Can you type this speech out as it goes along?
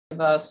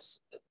give us,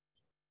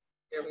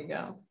 here we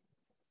go.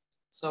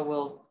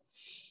 So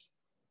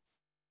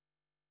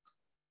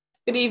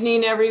good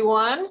evening,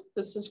 everyone.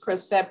 This is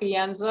Chris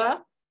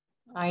Sapienza.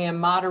 I am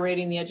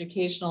moderating the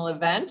educational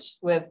event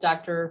with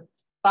Dr.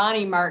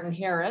 Bonnie Martin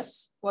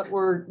Harris. What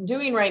we're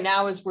doing right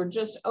now is we're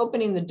just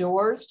opening the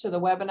doors to the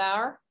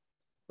webinar.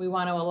 We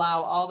want to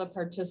allow all the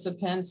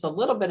participants a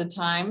little bit of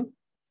time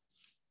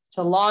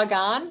to log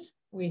on.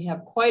 We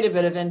have quite a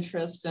bit of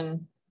interest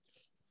in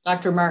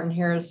Dr. Martin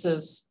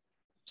Harris's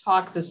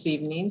talk this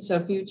evening. So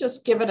if you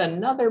just give it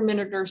another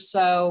minute or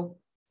so,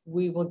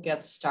 we will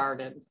get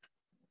started.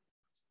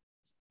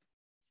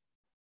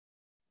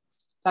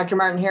 Dr.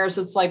 Martin Harris,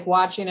 it's like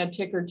watching a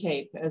ticker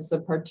tape as the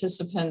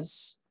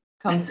participants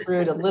come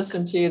through to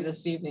listen to you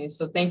this evening.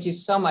 So thank you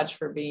so much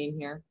for being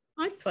here.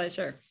 My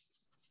pleasure.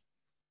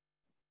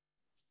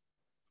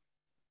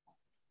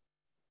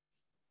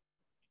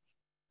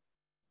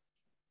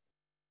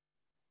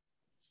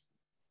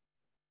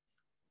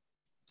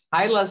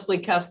 Hi, Leslie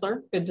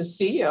Kessler. Good to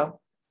see you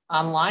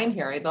online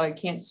here, although I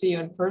can't see you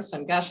in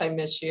person. Gosh, I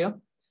miss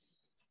you.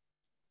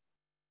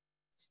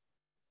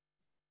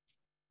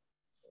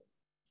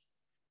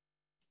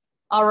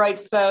 All right,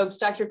 folks,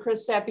 Dr.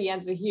 Chris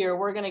Sapienza here.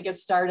 We're going to get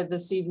started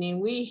this evening.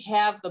 We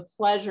have the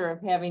pleasure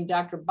of having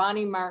Dr.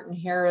 Bonnie Martin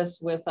Harris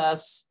with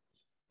us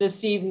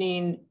this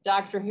evening.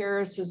 Dr.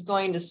 Harris is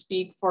going to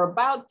speak for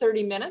about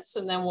 30 minutes,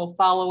 and then we'll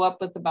follow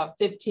up with about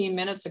 15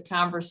 minutes of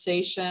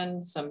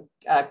conversation, some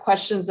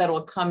questions that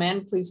will come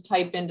in. Please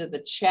type into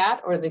the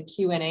chat or the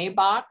Q&A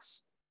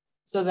box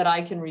so that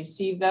I can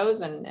receive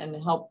those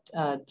and help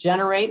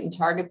generate and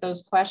target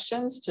those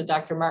questions to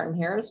Dr. Martin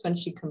Harris when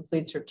she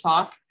completes her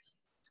talk.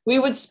 We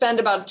would spend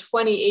about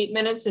 28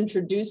 minutes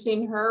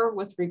introducing her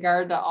with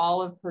regard to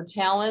all of her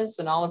talents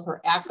and all of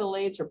her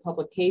accolades, her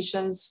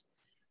publications,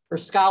 her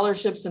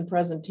scholarships and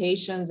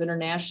presentations,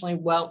 internationally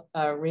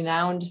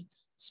renowned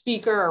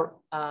speaker.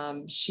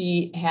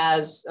 She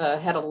has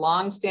had a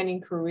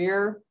long-standing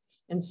career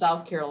in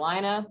South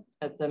Carolina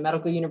at the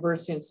Medical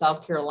University in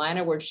South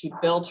Carolina, where she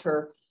built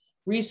her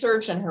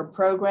research and her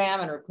program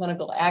and her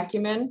clinical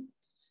acumen.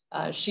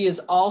 She is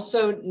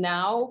also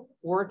now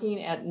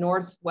working at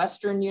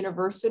Northwestern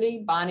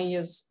University. Bonnie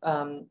has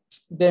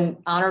been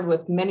honored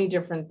with many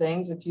different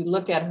things. If you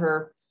look at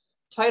her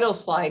title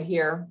slide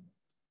here,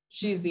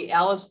 she's the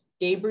Alice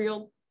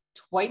Gabriel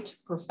Twite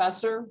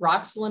Professor,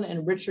 Roxalyn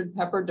and Richard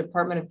Pepper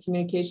Department of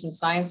Communication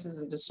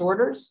Sciences and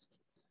Disorders,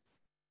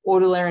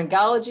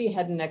 otolaryngology,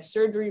 head and neck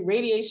surgery,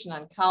 radiation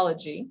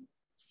oncology.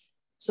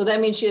 So that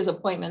means she has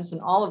appointments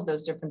in all of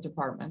those different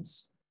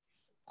departments.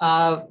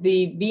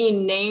 The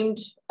being named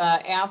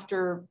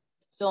after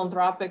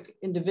philanthropic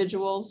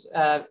individuals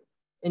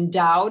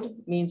endowed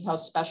means how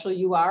special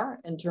you are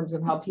in terms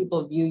of how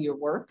people view your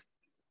work.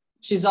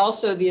 She's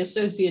also the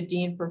Associate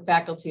Dean for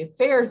Faculty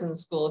Affairs in the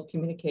School of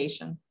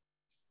Communication,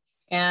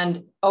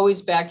 and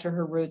always back to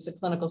her roots, a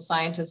clinical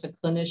scientist, a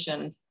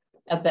clinician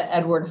at the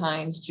Edward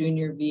Hines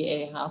Jr.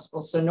 VA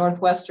Hospital. So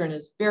Northwestern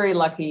is very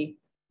lucky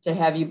to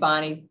have you,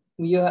 Bonnie.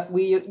 You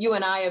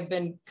and I have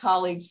been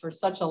colleagues for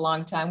such a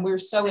long time. We're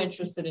so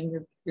interested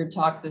in your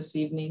talk this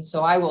evening.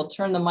 So I will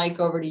turn the mic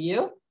over to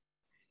you,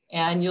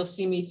 and you'll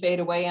see me fade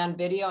away on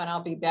video, and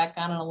I'll be back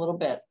on in a little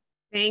bit.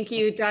 Thank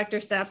you, Dr.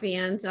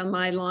 Sapienza,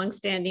 my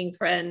longstanding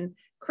friend,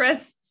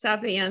 Chris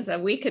Sapienza.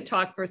 We could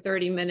talk for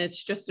 30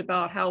 minutes just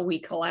about how we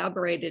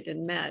collaborated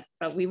and met,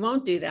 but we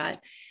won't do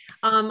that.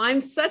 I'm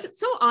so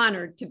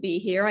honored to be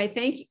here. I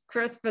thank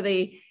Chris for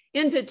the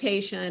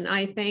invitation.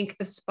 I thank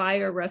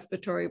Aspire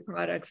Respiratory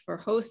Products for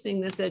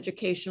hosting this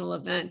educational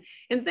event.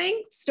 And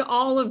thanks to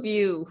all of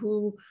you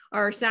who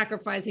are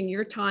sacrificing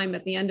your time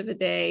at the end of the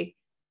day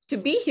to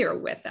be here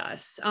with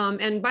us.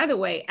 And by the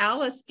way,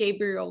 Alice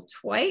Gabriel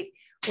Twite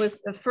was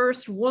the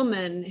first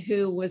woman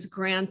who was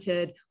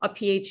granted a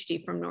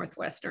PhD from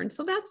Northwestern.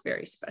 So that's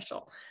very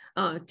special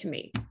to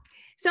me.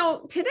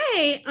 So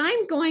today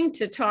I'm going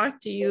to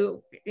talk to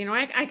you,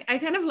 I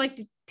kind of like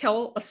to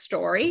tell a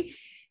story.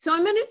 So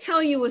I'm going to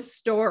tell you a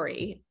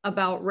story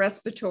about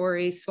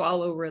respiratory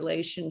swallow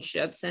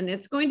relationships, and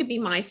it's going to be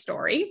my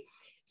story.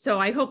 So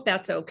I hope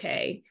that's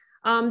okay.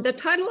 The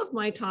title of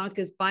my talk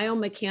is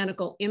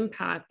Biomechanical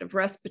Impact of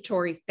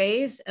Respiratory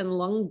Phase and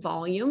Lung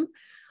Volume,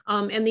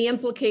 and the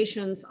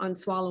Implications on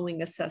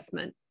Swallowing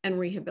Assessment and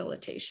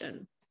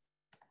Rehabilitation.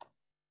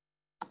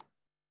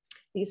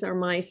 These are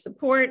my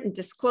support and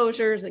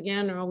disclosures.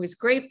 Again, I'm always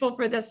grateful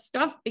for this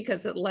stuff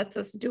because it lets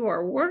us do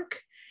our work.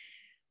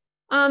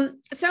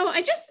 So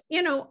I just,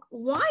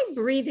 why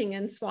breathing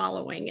and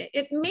swallowing?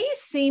 It may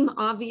seem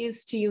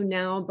obvious to you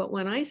now, but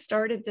when I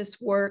started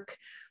this work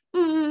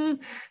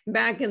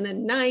back in the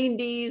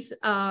 90s,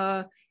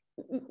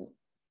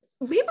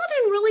 people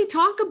didn't really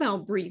talk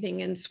about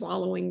breathing and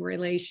swallowing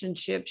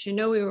relationships. We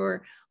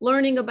were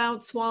learning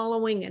about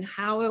swallowing and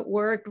how it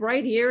worked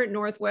right here at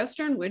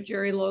Northwestern with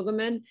Jerry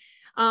Logeman.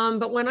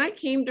 But when I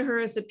came to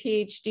her as a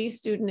PhD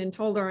student and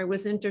told her I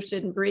was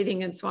interested in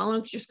breathing and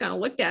swallowing, she just kind of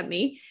looked at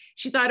me.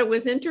 She thought it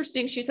was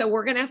interesting. She said,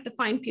 we're going to have to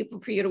find people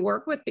for you to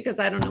work with because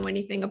I don't know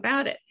anything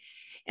about it.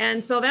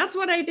 And so that's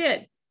what I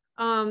did.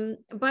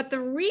 But the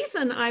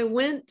reason I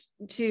went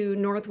to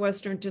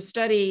Northwestern to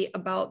study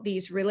about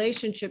these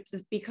relationships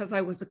is because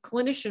I was a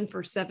clinician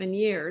for 7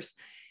 years.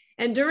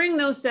 And during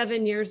those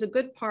 7 years, a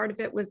good part of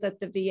it was at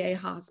the VA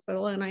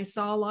hospital. And I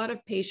saw a lot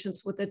of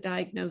patients with a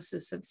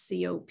diagnosis of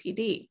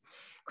COPD,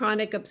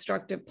 chronic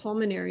obstructive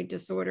pulmonary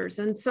disorders.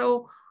 And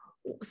so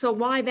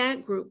why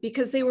that group?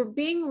 Because they were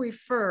being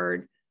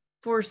referred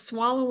for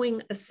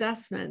swallowing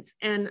assessments.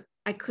 And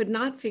I could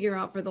not figure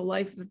out for the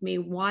life of me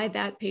why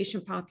that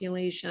patient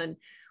population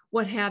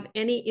would have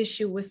any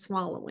issue with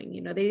swallowing.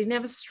 You know, they didn't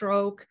have a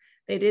stroke,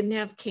 they didn't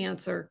have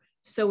cancer,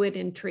 so it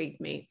intrigued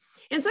me.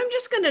 And so I'm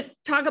just going to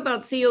talk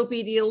about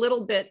COPD a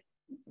little bit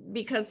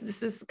because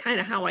this is kind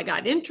of how I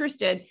got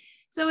interested.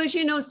 So as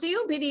you know,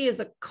 COPD is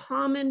a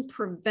common,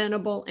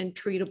 preventable, and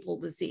treatable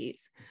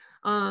disease.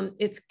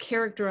 It's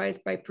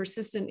characterized by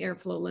persistent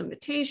airflow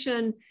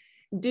limitation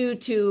due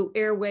to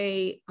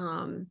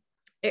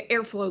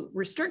airflow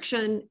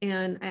restriction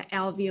and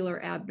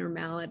alveolar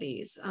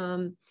abnormalities.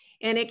 And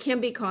it can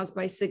be caused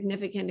by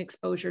significant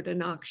exposure to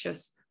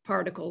noxious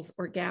particles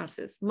or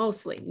gases,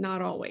 mostly,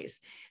 not always.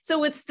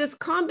 So it's this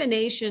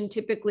combination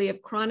typically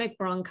of chronic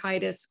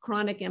bronchitis,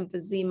 chronic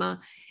emphysema,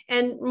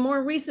 and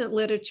more recent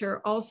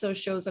literature also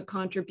shows a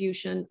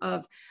contribution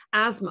of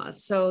asthma.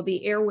 So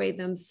the airway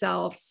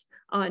themselves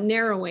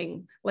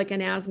narrowing like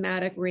an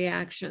asthmatic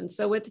reaction.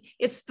 So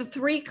it's the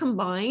three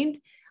combined.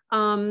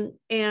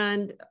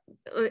 And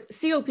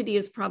COPD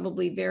is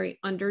probably very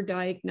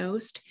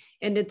underdiagnosed,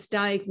 and it's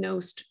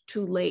diagnosed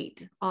too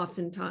late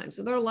oftentimes.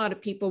 So there are a lot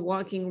of people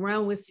walking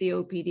around with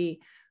COPD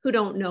who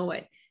don't know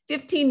it.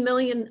 15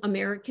 million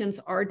Americans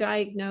are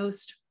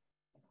diagnosed,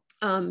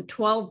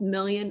 12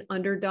 million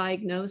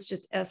underdiagnosed,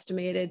 it's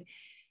estimated.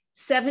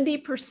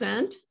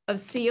 70% of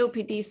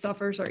COPD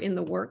sufferers are in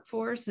the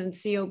workforce, and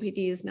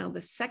COPD is now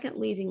the second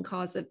leading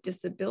cause of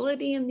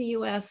disability in the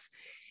US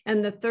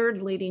and the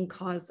third leading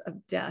cause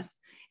of death.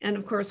 And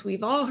of course,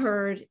 we've all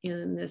heard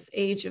in this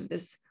age of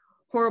this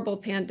horrible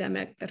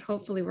pandemic that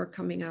hopefully we're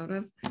coming out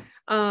of,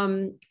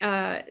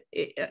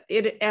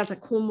 it as a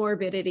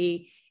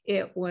comorbidity,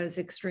 it was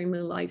extremely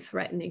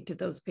life-threatening to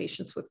those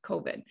patients with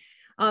COVID.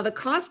 The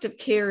cost of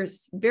care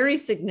is very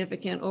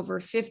significant, over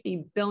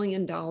 $50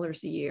 billion a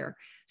year.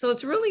 So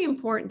it's really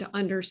important to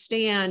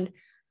understand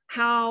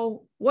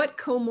what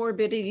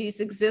comorbidities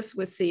exist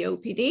with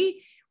COPD,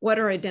 what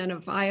are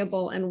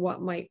identifiable, and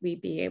what might we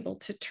be able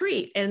to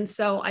treat. And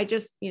so I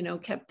just,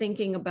 kept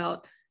thinking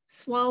about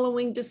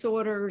swallowing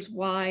disorders,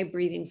 why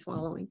breathing,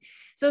 swallowing.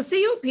 So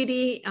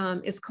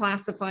COPD is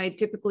classified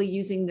typically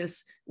using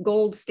this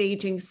GOLD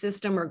staging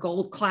system or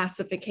GOLD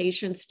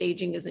classification.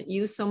 Staging isn't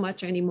used so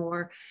much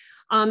anymore.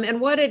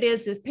 And what it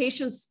is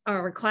patients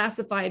are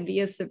classified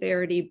via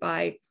severity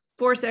by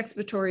forced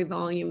expiratory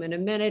volume in a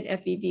minute,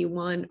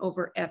 FEV1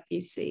 over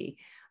FVC.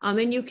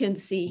 And you can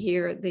see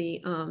here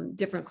the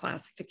different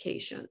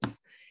classifications.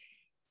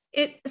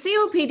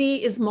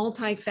 COPD is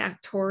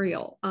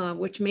multifactorial,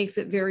 which makes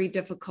it very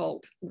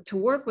difficult to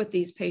work with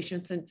these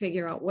patients and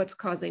figure out what's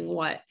causing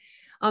what.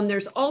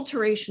 There's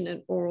alteration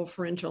in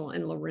oropharyngeal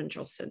and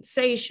laryngeal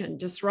sensation,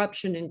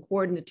 disruption in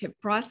coordinative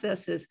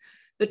processes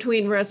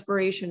between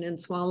respiration and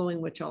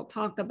swallowing, which I'll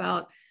talk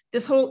about.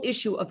 This whole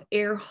issue of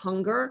air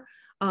hunger.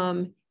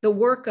 The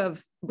work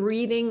of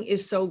breathing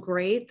is so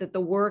great that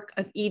the work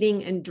of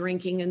eating and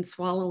drinking and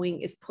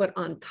swallowing is put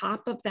on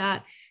top of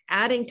that,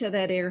 adding to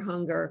that air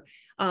hunger.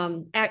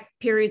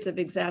 Periods of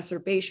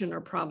exacerbation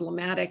are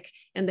problematic,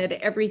 and that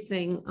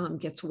everything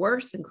gets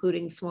worse,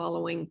 including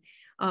swallowing.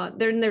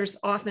 Then there's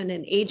often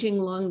an aging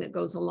lung that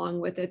goes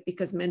along with it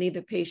because many of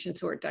the patients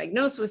who are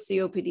diagnosed with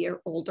COPD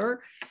are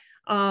older.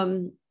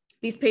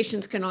 These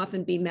patients can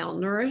often be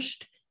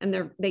malnourished,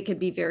 and they can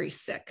be very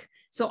sick.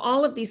 So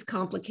all of these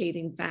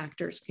complicating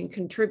factors can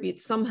contribute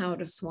somehow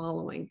to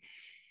swallowing.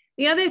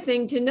 The other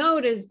thing to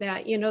note is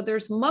that,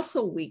 there's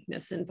muscle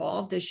weakness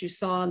involved, as you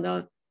saw in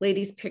the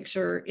lady's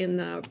picture in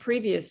the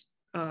previous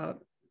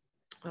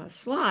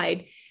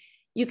slide.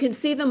 You can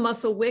see the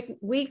muscle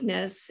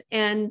weakness,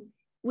 and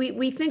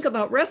we think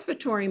about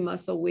respiratory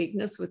muscle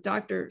weakness, which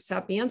Dr.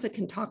 Sapienza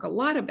can talk a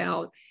lot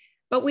about,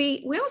 but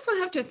we also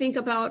have to think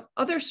about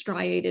other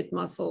striated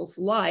muscles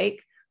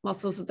like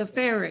muscles of the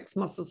pharynx,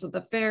 muscles of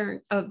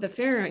the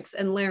pharynx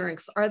and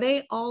larynx. Are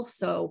they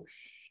also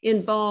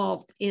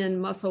involved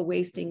in muscle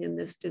wasting in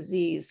this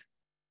disease?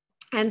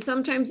 And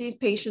sometimes these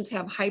patients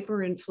have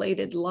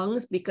hyperinflated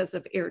lungs because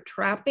of air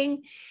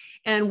trapping.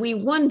 And we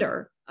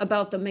wonder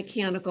about the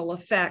mechanical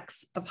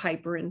effects of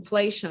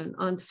hyperinflation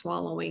on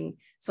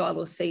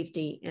swallow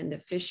safety and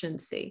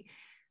efficiency.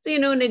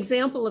 So, an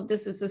example of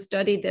this is a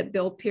study that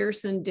Bill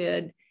Pearson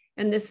did.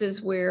 And this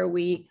is where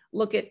we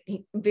look at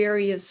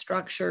various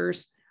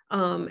structures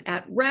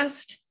at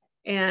rest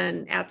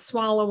and at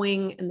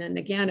swallowing, and then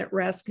again at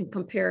rest, and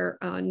compare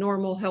a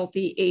normal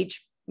healthy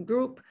age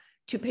group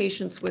to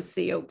patients with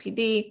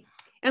COPD.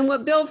 And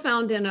what Bill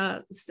found in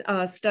a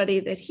study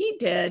that he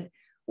did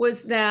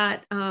was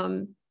that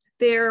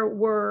there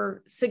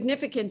were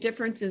significant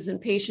differences in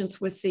patients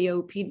with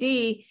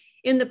COPD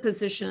in the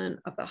position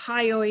of the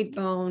hyoid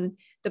bone,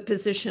 the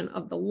position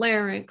of the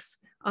larynx,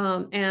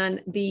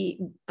 and the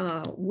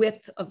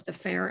width of the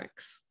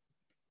pharynx.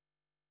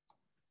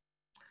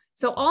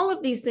 So all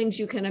of these things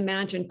you can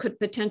imagine could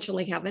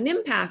potentially have an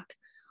impact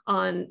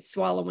on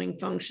swallowing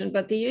function,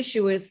 but the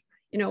issue is,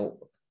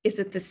 is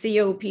it the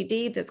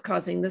COPD that's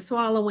causing the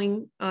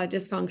swallowing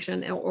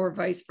dysfunction or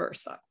vice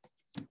versa?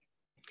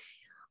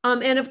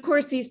 And of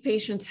course, these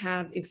patients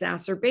have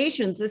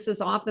exacerbations. This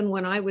is often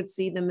when I would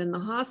see them in the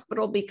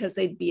hospital because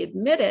they'd be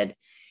admitted.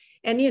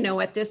 And,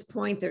 at this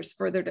point, there's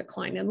further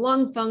decline in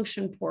lung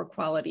function, poor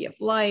quality of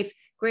life,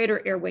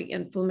 greater airway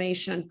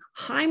inflammation,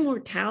 high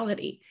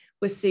mortality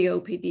with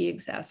COPD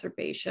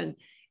exacerbation,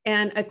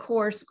 and of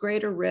course,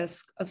 greater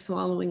risk of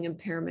swallowing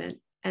impairment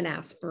and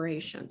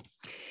aspiration.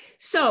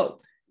 So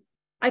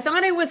I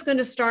thought I was going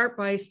to start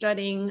by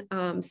studying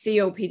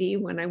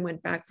COPD when I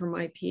went back for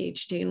my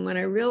PhD. And when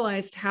I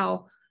realized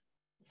how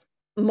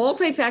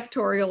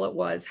multifactorial it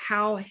was,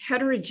 how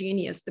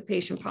heterogeneous the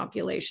patient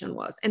population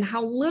was, and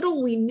how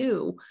little we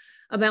knew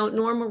about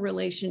normal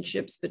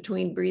relationships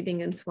between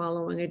breathing and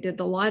swallowing, I did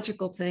the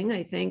logical thing,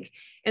 I think,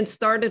 and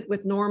started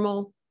with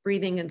normal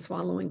breathing and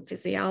swallowing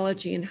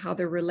physiology and how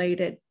they're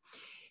related.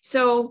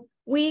 So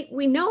we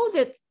know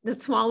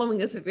that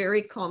swallowing is a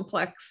very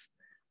complex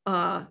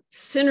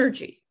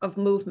synergy of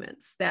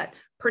movements that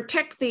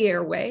protect the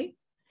airway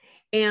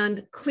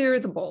and clear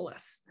the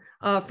bolus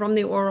from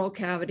the oral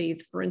cavity,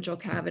 the pharyngeal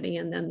cavity,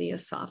 and then the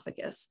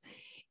esophagus.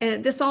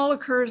 And this all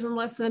occurs in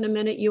less than a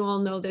minute. You all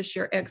know this,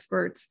 you're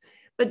experts,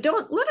 but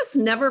let us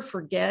never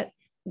forget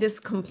this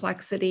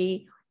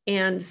complexity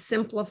and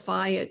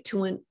simplify it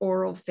to an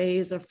oral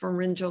phase, a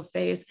pharyngeal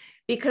phase,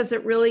 because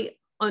it really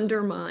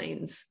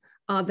undermines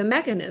the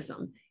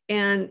mechanism.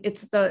 And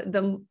it's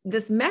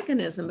this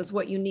mechanism is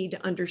what you need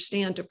to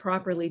understand to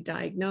properly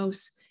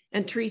diagnose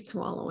and treat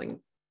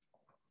swallowing.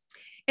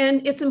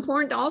 And it's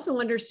important to also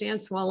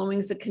understand swallowing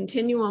is a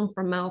continuum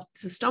from mouth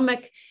to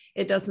stomach.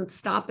 It doesn't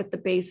stop at the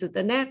base of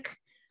the neck.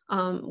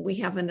 We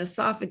have an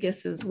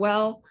esophagus as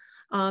well.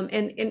 And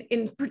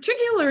in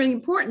particular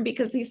important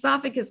because the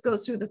esophagus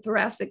goes through the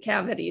thoracic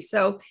cavity.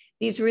 So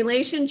these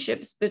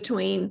relationships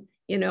between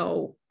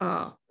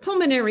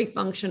pulmonary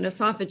function,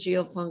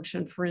 esophageal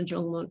function,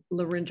 pharyngeal,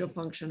 laryngeal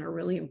function are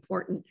really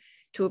important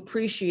to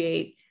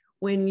appreciate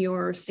when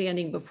you're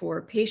standing before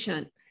a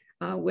patient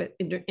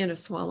in a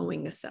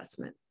swallowing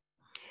assessment.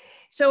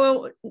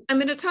 So I'm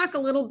going to talk a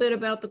little bit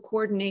about the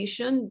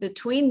coordination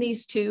between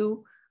these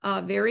two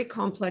very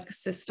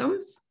complex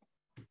systems.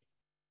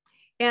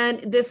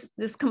 And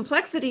this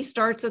complexity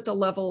starts at the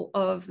level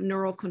of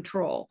neural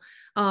control,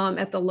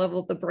 at the level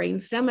of the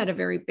brainstem at a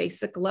very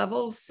basic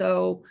level.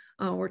 So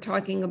we're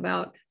talking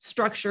about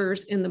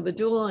structures in the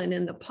medulla and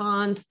in the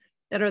pons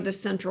that are the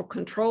central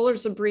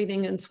controllers of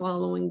breathing and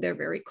swallowing. They're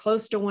very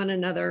close to one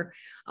another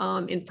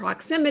in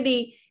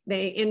proximity.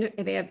 They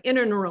have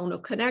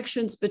interneuronal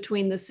connections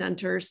between the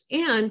centers,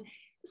 and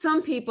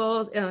some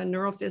people,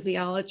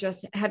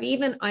 neurophysiologists, have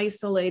even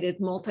isolated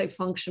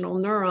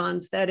multifunctional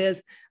neurons, that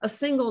is a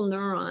single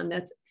neuron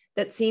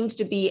that seems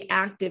to be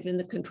active in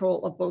the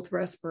control of both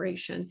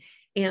respiration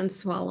and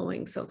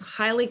swallowing. So it's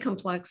highly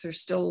complex. There's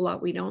still a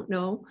lot we don't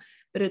know,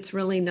 but it's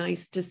really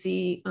nice to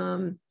see,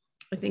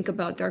 I think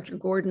about Dr.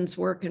 Gordon's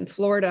work in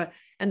Florida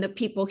and the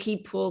people he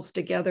pulls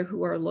together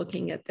who are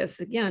looking at this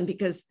again,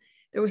 because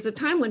there was a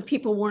time when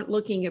people weren't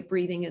looking at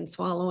breathing and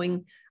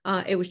swallowing.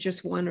 It was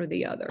just one or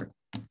the other.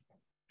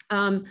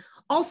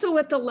 Also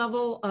at the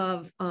level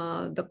of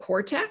the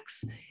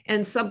cortex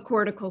and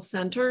subcortical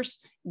centers,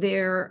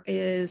 there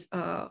is,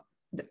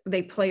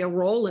 they play a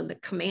role in the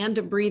command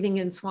of breathing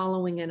and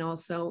swallowing and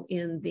also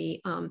in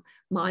the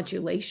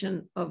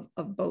modulation of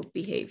both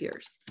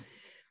behaviors.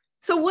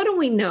 So what do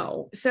we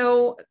know?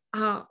 So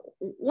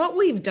what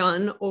we've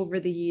done over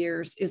the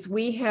years is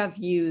we have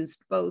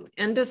used both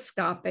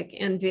endoscopic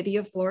and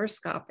video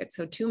fluoroscopic,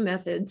 so two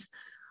methods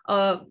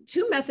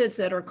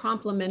that are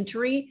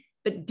complementary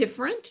but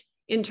different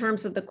in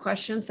terms of the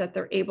questions that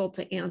they're able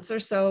to answer.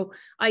 So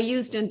I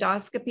used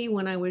endoscopy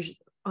when I was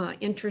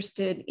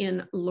interested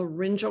in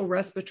laryngeal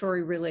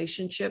respiratory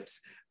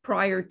relationships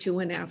prior to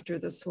and after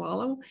the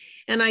swallow.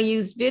 And I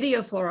used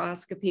video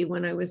fluoroscopy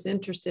when I was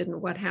interested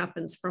in what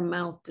happens from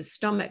mouth to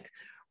stomach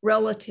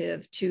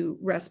relative to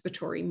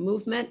respiratory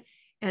movement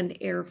and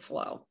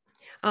airflow.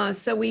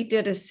 So we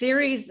did a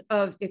series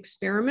of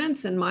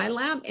experiments in my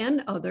lab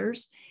and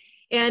others.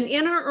 And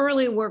in our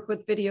early work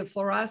with video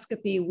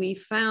fluoroscopy, we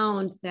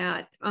found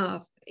that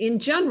in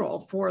general,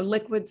 for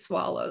liquid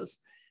swallows,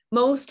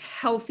 most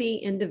healthy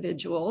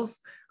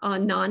individuals,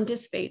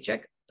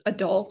 non-dysphagic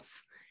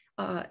adults,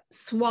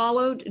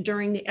 swallowed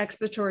during the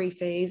expiratory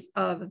phase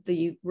of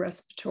the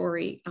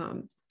respiratory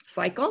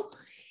cycle.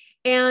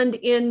 And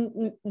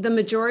in the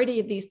majority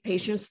of these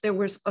patients, there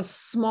was a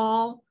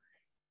small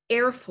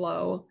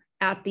airflow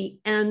at the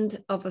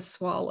end of a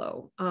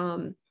swallow,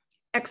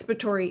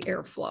 expiratory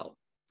airflow.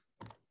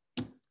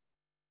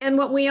 And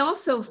what we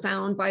also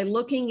found by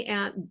looking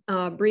at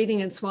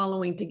breathing and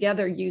swallowing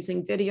together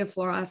using video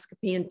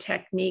fluoroscopy and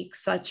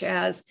techniques such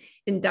as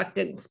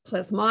inductance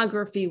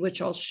plasmography,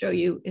 which I'll show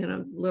you in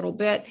a little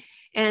bit,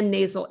 and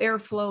nasal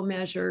airflow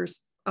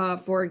measures,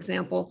 for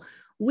example,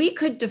 we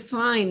could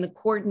define the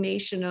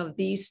coordination of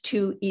these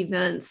two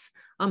events,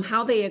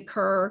 how they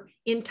occur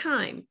in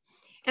time.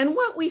 And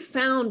what we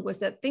found was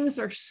that things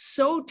are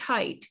so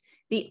tight,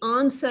 the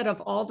onset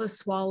of all the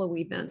swallow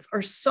events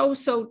are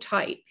so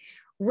tight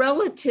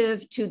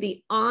relative to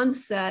the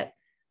onset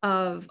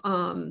of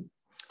the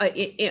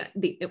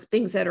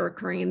things that are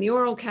occurring in the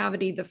oral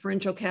cavity, the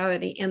pharyngeal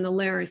cavity, and the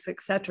larynx,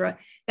 et cetera,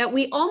 that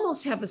we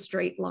almost have a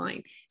straight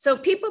line. So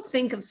people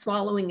think of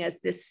swallowing as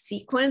this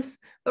sequence,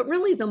 but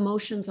really the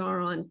motions are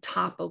on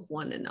top of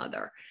one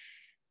another.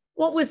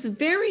 What was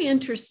very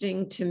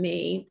interesting to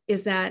me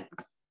is that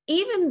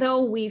even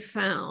though we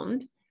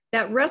found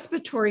that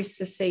respiratory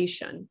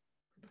cessation,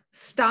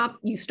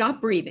 you stop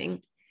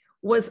breathing,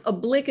 was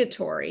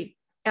obligatory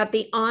at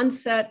the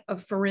onset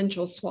of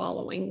pharyngeal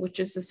swallowing, which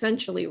is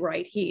essentially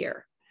right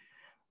here.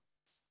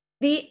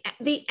 The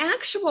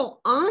actual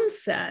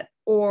onset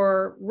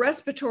or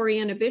respiratory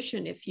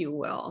inhibition, if you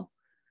will,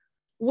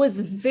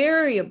 was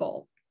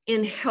variable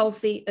in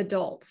healthy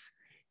adults,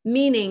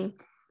 meaning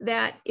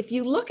that if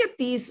you look at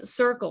these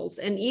circles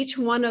and each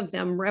one of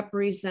them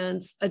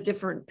represents a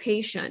different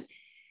patient,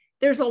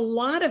 there's a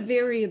lot of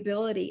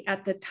variability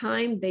at the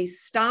time they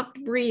stopped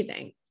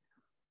breathing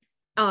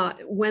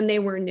when they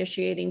were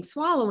initiating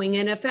swallowing.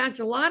 And in fact,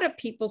 a lot of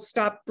people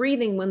stopped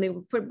breathing when they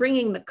were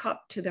bringing the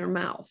cup to their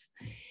mouth.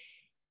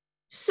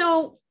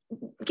 So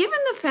given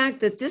the fact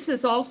that this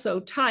is also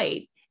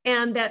tight,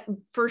 and that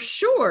for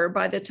sure,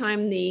 by the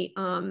time the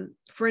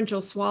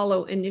pharyngeal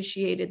swallow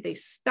initiated, they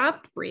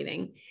stopped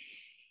breathing,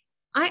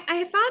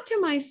 I thought to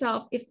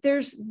myself, if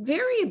there's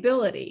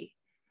variability,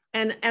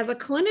 and as a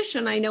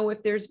clinician, I know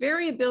if there's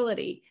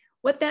variability,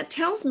 what that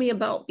tells me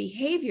about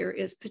behavior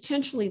is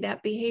potentially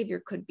that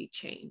behavior could be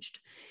changed.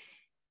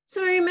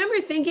 So I remember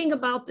thinking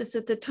about this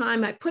at the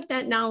time. I put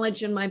that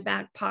knowledge in my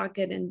back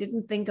pocket and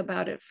didn't think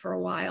about it for a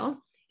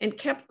while and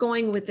kept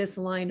going with this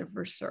line of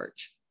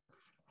research.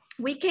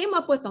 We came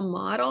up with a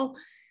model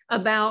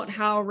about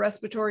how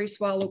respiratory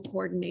swallow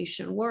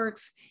coordination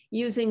works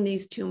using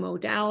these two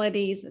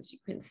modalities, as you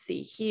can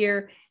see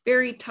here,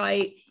 very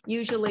tight.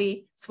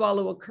 Usually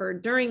swallow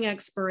occurred during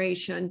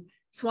expiration.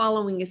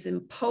 Swallowing is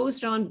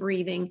imposed on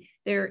breathing.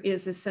 There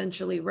is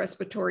essentially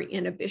respiratory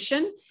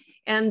inhibition.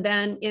 And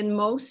then in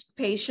most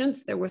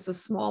patients, there was a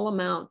small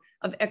amount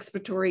of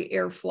expiratory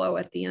airflow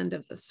at the end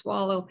of the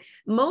swallow,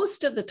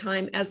 most of the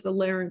time as the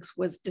larynx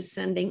was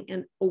descending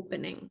and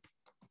opening.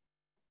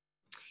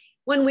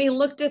 When we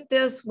looked at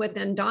this with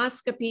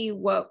endoscopy,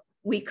 what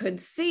we could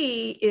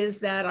see is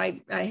that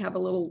I have a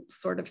little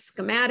sort of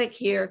schematic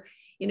here.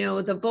 You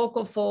know, the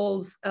vocal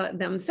folds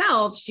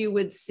themselves, you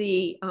would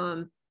see,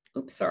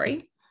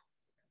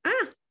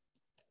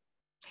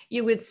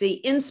 you would see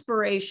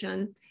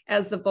inspiration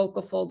as the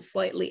vocal folds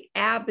slightly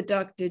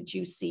abducted.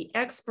 You see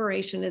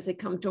expiration as they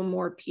come to a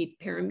more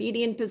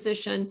paramedian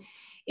position,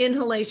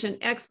 inhalation,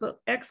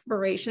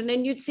 expiration,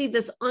 and you'd see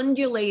this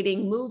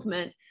undulating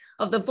movement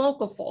of the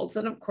vocal folds.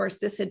 And of course,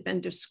 this had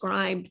been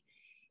described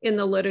in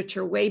the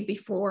literature way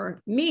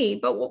before me,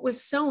 but what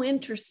was so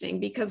interesting,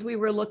 because we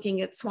were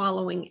looking at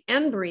swallowing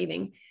and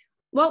breathing,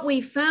 what we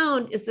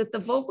found is that the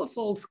vocal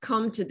folds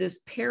come to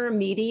this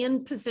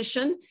paramedian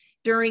position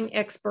during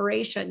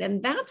expiration,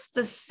 and that's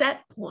the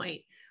set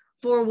point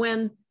for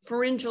when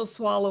pharyngeal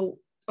swallow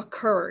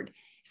occurred.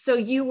 So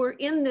you were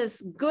in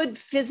this good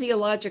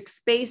physiologic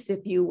space,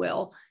 if you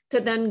will,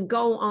 to then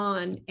go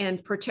on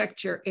and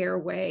protect your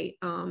airway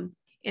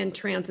and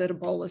transit a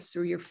bolus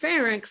through your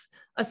pharynx,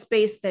 a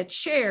space that's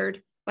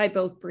shared by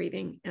both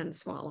breathing and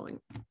swallowing.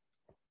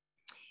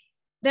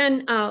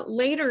 Then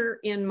later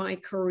in my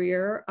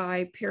career,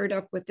 I paired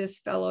up with this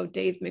fellow,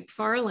 Dave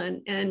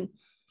McFarland, and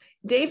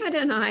David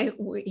and I,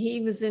 he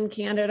was in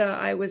Canada,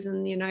 I was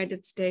in the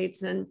United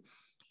States, and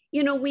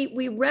you know,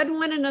 we read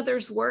one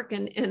another's work,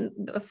 and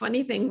the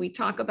funny thing, we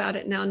talk about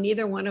it now,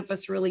 neither one of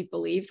us really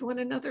believed one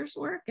another's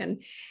work. And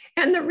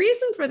the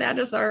reason for that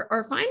is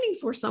our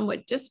findings were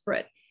somewhat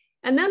disparate.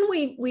 And then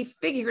we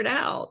figured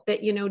out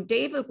that, you know,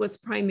 David was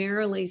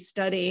primarily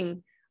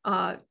studying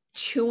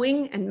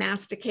chewing and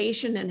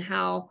mastication and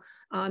how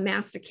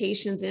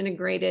mastication's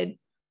integrated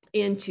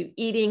into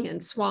eating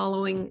and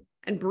swallowing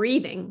and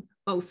breathing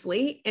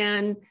mostly.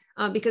 And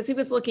because he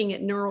was looking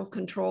at neural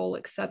control,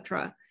 et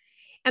cetera.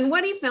 And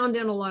what he found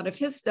in a lot of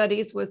his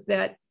studies was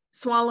that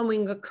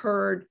swallowing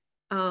occurred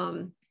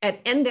at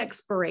end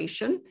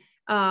expiration.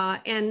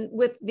 And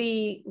with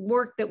the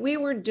work that we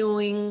were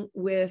doing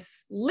with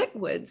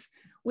liquids,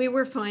 we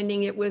were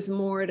finding it was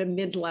more at a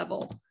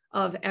mid-level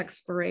of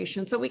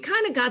expiration. So we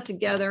kind of got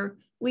together.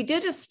 We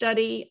did a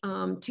study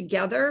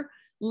together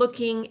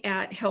looking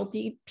at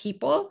healthy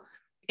people.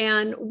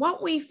 And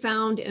what we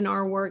found in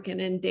our work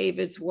and in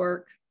David's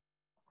work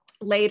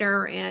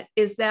later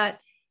is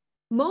that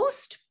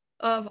most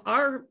of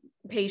our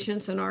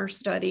patients in our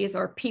studies,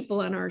 our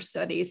people in our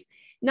studies,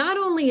 not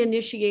only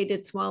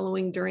initiated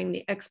swallowing during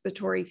the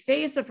expiratory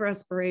phase of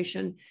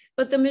respiration,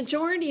 but the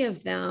majority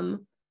of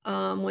them,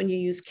 when you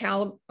use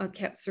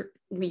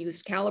we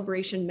used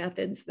calibration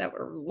methods that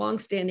were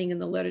longstanding in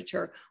the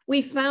literature,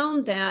 we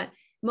found that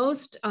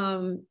most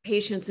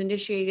patients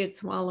initiated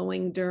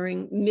swallowing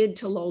during mid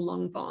to low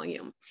lung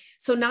volume.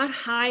 So not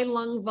high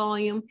lung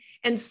volume,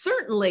 and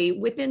certainly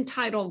within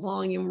tidal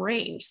volume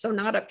range. So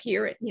not up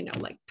here at,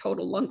 like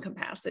total lung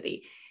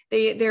capacity.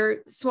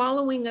 Their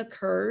swallowing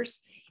occurs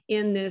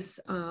in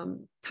this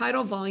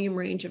tidal volume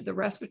range of the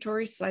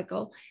respiratory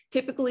cycle,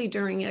 typically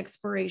during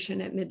expiration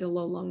at mid to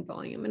low lung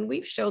volume. And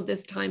we've showed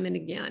this time and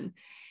again.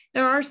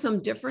 There are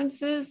some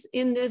differences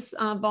in this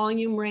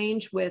volume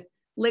range with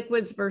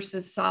liquids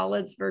versus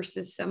solids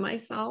versus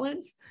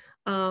semi-solids,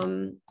 but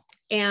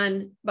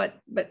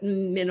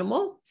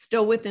minimal,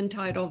 still within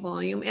tidal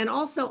volume, and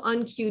also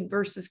uncued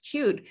versus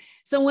cued.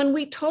 So when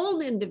we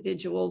told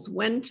individuals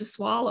when to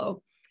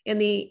swallow in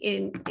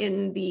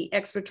the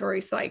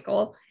expiratory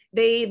cycle,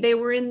 they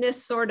were in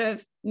this sort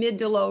of mid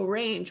to low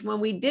range.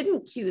 When we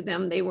didn't cue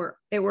them, they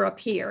were up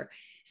here.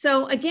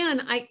 So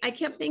again, I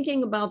kept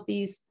thinking about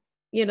these,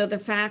 the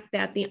fact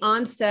that the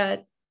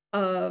onset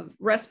of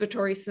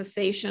respiratory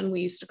cessation, we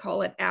used to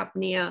call it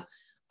apnea,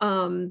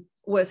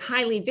 was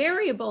highly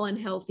variable in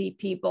healthy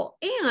people,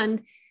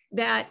 and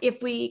that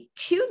if we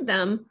cued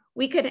them,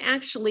 we could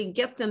actually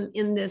get them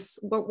in this,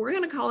 what we're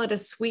going to call it a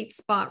sweet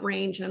spot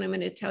range, and I'm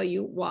going to tell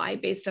you why,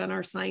 based on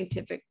our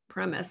scientific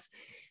premise,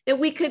 that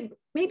we could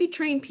maybe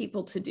train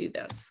people to do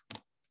this.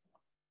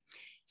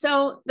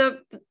 So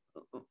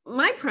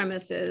my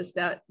premise is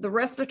that the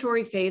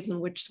respiratory phase in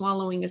which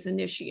swallowing is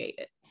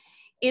initiated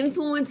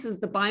influences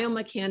the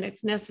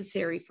biomechanics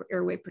necessary for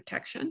airway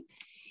protection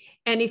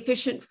and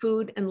efficient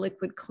food and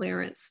liquid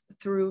clearance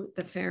through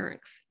the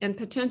pharynx and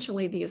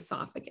potentially the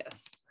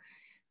esophagus.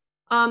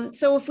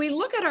 So if we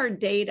look at our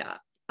data,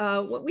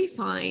 what we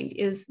find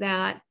is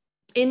that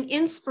in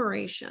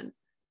inspiration,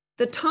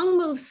 the tongue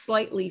moves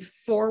slightly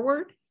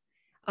forward,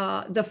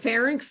 the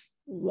pharynx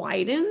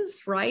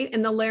widens, right?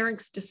 And the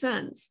larynx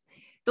descends.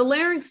 The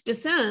larynx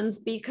descends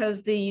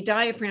because the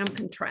diaphragm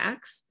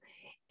contracts,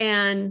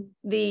 and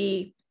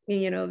the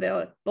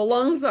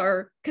lungs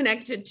are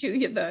connected to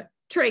the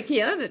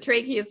trachea. The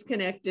trachea is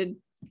connected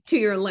to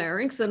your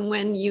larynx. And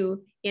when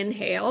you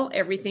inhale,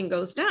 everything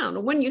goes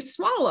down. When you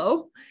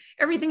swallow,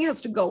 everything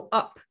has to go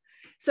up.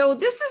 So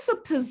this is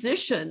a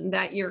position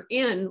that you're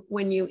in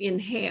when you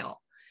inhale,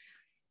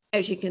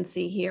 as you can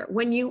see here.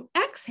 When you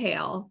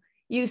exhale,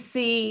 you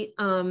see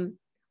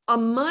a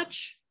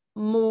much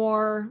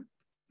more,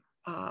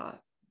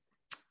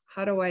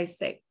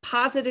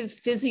 positive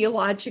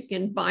physiologic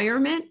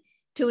environment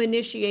to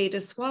initiate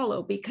a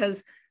swallow,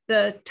 because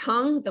the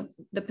tongue,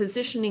 the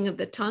positioning of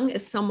the tongue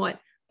is somewhat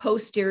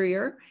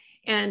posterior.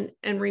 And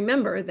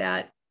remember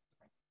that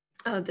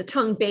the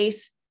tongue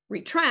base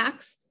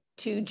retracts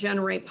to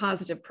generate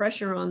positive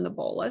pressure on the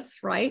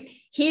bolus, right?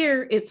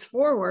 Here it's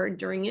forward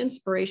during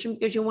inspiration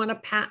because you want a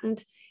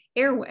patent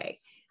airway.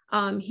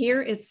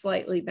 Here it's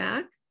slightly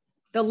back.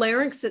 The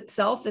larynx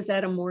itself is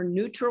at a more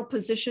neutral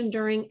position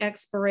during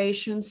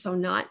expiration, so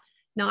not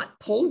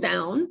pulled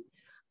down.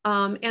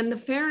 And the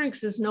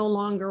pharynx is no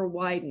longer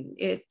widened.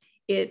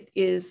 It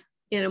is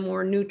in a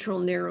more neutral,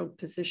 narrow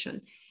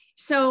position.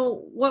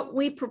 So what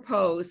we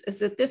propose is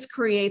that this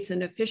creates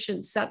an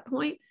efficient set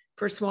point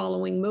for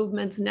swallowing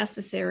movements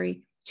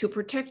necessary to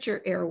protect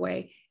your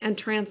airway and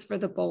transfer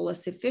the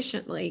bolus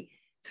efficiently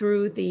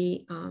through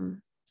the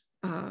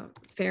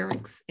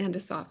pharynx and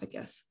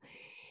esophagus.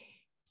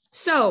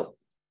 So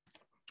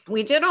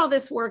we did all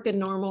this work in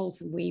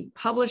normals. We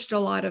published a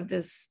lot of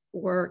this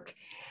work.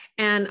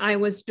 And I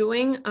was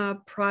doing a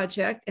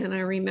project, and I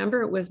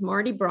remember it was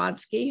Marty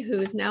Brodsky,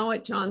 who's now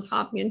at Johns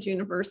Hopkins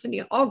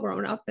University, all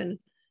grown up and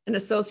an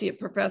associate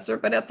professor,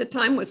 but at the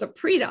time was a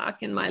pre-doc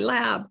in my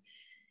lab.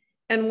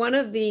 And one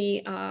of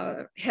the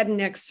head and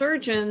neck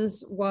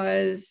surgeons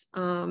was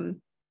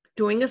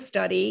doing a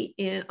study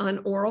on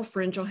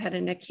oropharyngeal head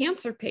and neck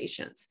cancer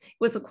patients. It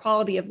was a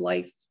quality of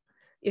life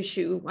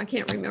issue. I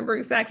can't remember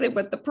exactly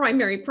what the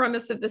primary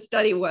premise of the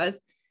study was.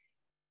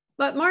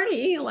 But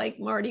Marty, like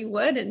Marty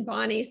Wood and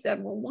Bonnie,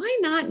 said, well, why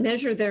not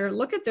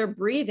look at their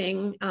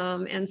breathing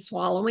and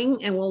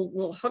swallowing, and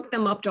we'll hook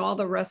them up to all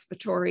the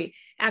respiratory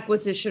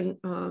acquisition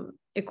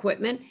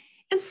equipment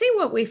and see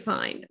what we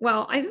find.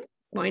 Well, I said,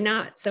 why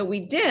not? So we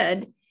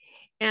did.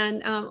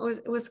 And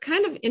it was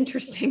kind of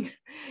interesting.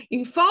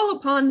 You fall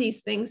upon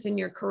these things in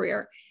your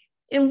career.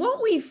 And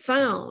what we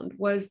found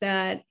was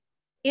that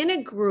in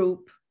a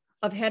group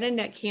of head and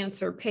neck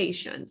cancer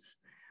patients,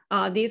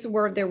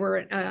 there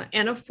were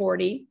N of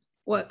 40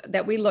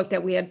 that we looked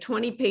at. We had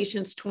 20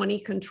 patients, 20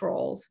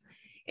 controls.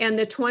 And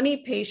the 20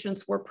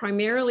 patients were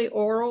primarily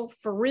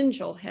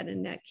oropharyngeal head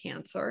and neck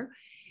cancer.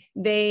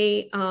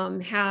 They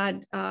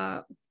had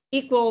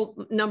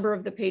equal number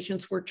of the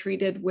patients were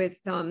treated with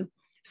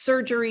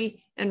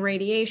surgery and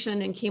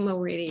radiation and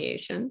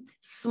chemoradiation.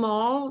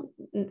 Small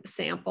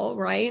sample,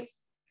 right?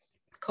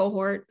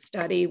 Cohort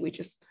study, we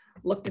just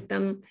looked at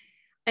them.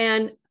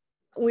 And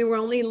we were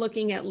only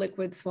looking at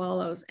liquid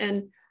swallows.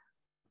 And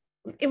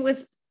it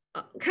was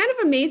kind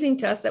of amazing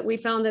to us that we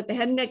found that the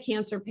head and neck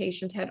cancer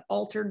patients had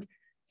altered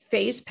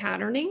phase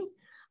patterning,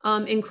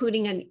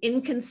 including an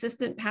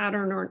inconsistent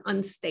pattern or an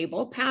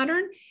unstable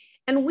pattern.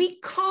 And we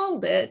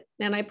called it,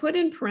 and I put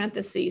in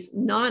parentheses,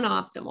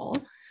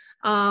 non-optimal.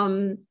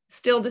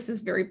 Still, this is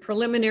very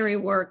preliminary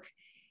work.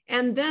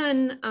 And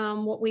then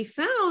what we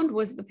found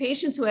was the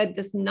patients who had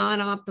this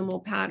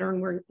non-optimal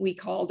pattern, we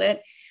called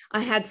it,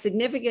 had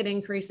significant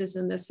increases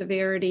in the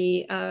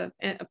severity of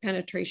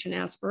penetration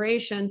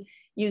aspiration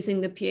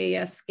using the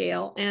PAS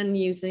scale and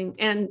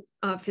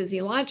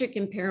physiologic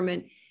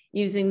impairment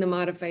using the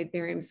modified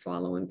barium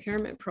swallow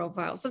impairment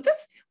profile. So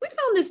we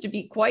found this to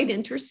be quite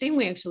interesting.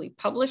 We actually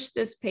published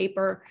this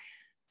paper.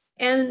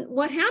 And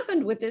what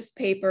happened with this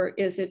paper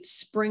is it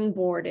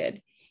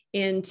springboarded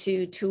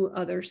into 2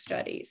 other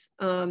studies.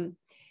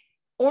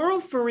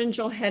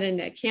 Oropharyngeal head and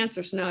neck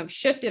cancer. So now I've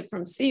shifted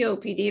from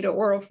COPD to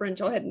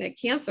oropharyngeal head and neck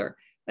cancer.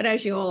 But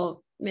as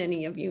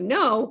many of you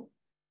know,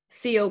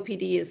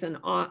 COPD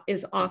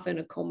is often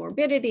a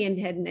comorbidity in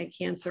head and neck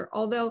cancer,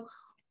 although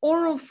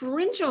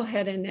oropharyngeal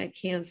head and neck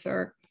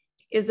cancer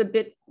is a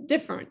bit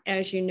different,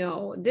 as you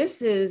know.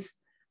 This is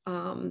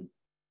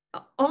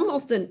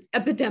almost an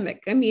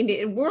epidemic. I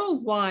mean,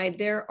 worldwide,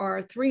 there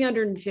are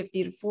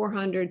 350 to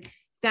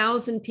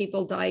 400,000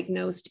 people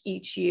diagnosed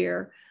each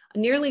year,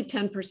 nearly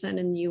 10%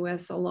 in the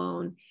US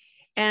alone.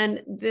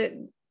 And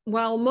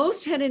while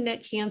most head and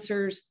neck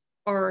cancers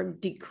are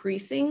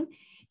decreasing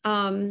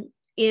in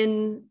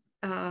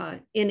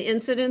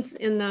incidence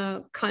in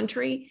the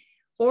country,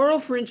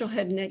 oropharyngeal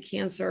head and neck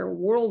cancer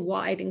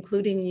worldwide,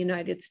 including the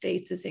United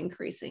States, is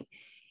increasing.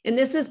 And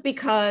this is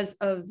because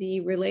of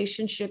the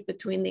relationship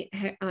between the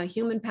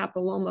human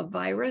papilloma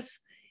virus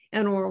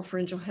and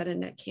oropharyngeal head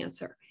and neck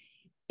cancer.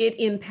 It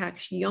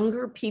impacts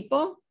younger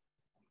people,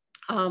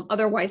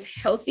 otherwise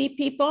healthy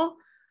people,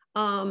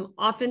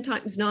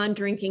 oftentimes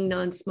non-drinking,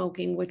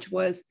 non-smoking, which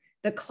was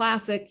the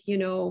classic,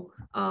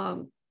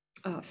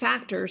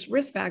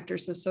 risk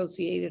factors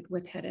associated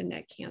with head and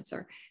neck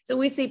cancer. So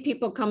we see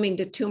people coming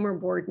to tumor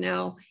board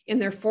now in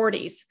their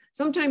 40s,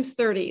 sometimes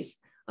 30s.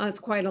 It's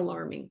quite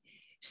alarming.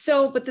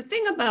 So, but the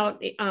thing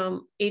about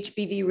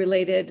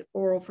HPV-related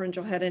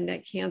oropharyngeal head and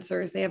neck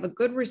cancer is they have a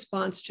good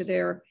response to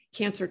their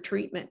cancer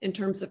treatment in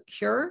terms of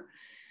cure.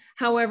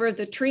 However,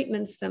 the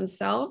treatments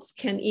themselves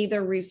can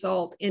either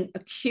result in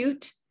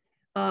acute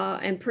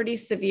and pretty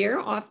severe,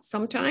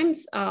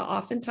 oftentimes,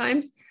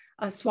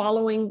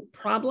 swallowing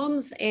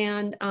problems,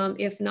 and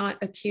if not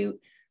acute,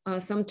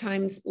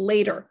 sometimes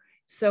later.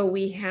 So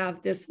we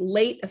have this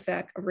late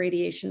effect of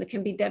radiation that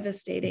can be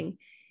devastating.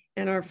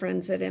 And our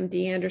friends at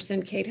MD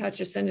Anderson, Kate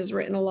Hutchison, has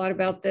written a lot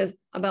about this,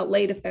 about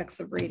late effects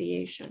of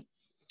radiation.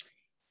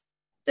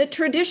 The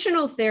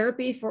traditional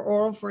therapy for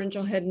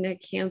oropharyngeal head and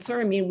neck cancer,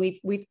 I mean,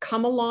 we've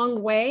come a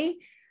long way.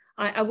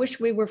 I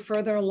wish we were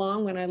further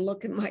along when I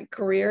look at my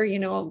career,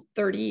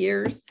 30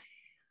 years.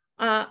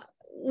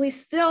 We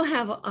still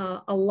have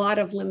a lot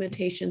of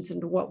limitations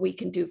into what we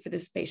can do for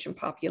this patient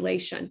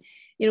population.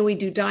 We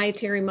do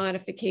dietary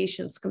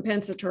modifications,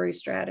 compensatory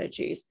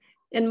strategies,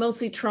 and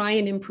mostly try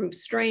and improve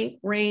strength,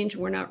 range.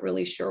 We're not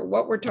really sure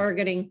what we're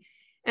targeting,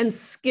 and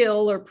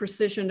skill or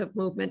precision of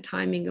movement,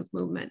 timing of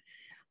movement.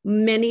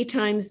 Many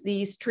times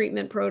these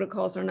treatment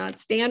protocols are not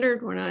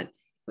standard.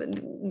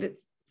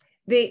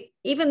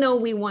 Even though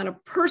we want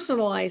to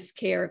personalize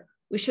care,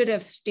 we should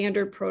have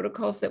standard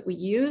protocols that we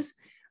use.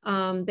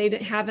 They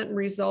haven't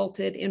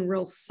resulted in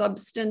real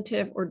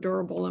substantive or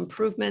durable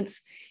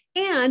improvements.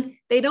 And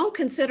they don't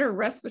consider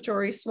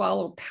respiratory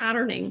swallow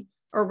patterning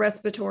or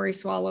respiratory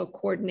swallow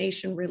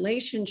coordination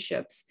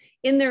relationships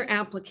in their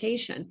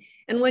application.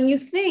 And when you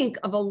think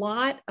of a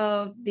lot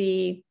of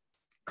the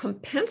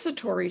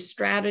compensatory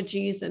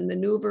strategies and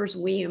maneuvers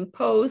we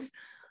impose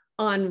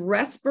on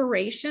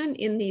respiration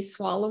in these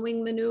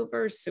swallowing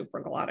maneuvers,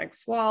 supraglottic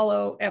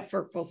swallow,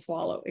 effortful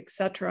swallow, et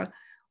cetera,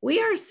 we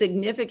are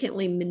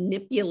significantly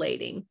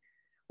manipulating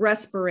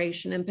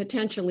respiration and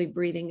potentially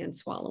breathing and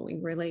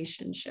swallowing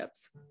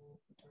relationships.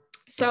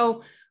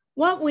 So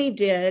what we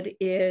did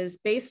is,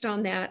 based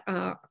on that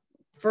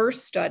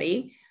first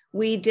study,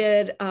 we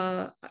did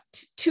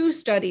 2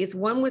 studies.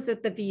 One was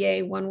at the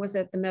VA, one was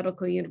at the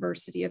Medical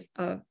University of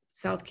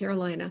South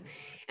Carolina.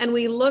 And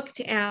we looked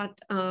at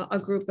a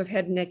group of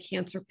head and neck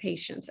cancer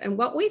patients. And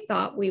what we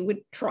thought we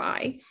would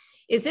try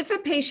is, if a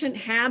patient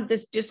had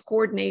this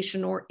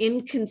discoordination or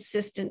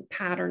inconsistent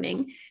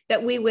patterning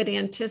that we would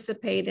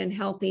anticipate in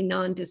healthy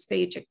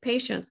non-dysphagic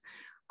patients,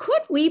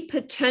 could we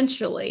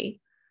potentially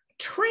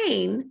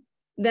train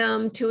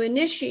them to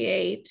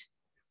initiate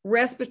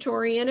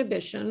respiratory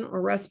inhibition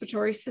or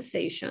respiratory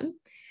cessation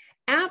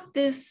at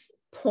this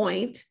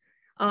point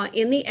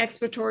in the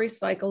expiratory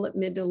cycle at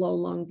mid to low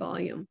lung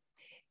volume.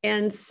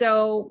 And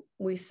so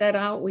we set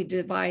out, we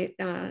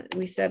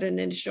set an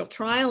initial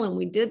trial, and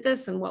we did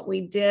this. And what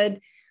we did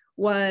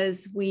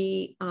was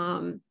we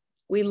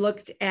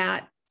looked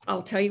at,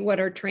 I'll tell you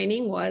what our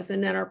training was,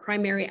 and then our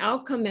primary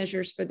outcome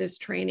measures for this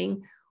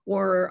training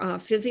were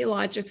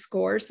physiologic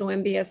scores, so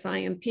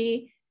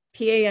MBS-IMP,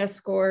 PAS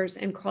scores,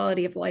 and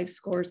quality of life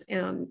scores,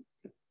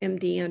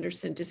 MD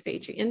Anderson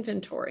dysphagia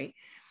inventory.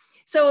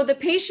 So the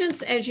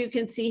patients, as you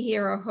can see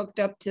here, are hooked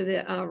up to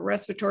the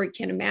respiratory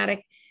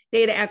kinematic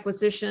data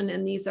acquisition,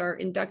 and these are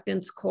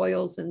inductance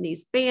coils and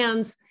these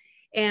bands.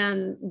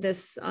 And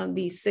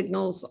these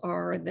signals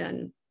are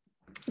then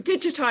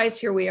digitized.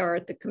 Here we are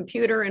at the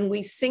computer, and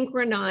we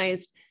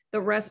synchronized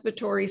the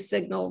respiratory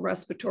signal,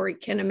 respiratory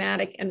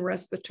kinematic, and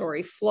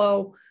respiratory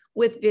flow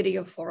with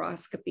video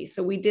fluoroscopy.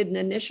 So we did an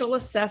initial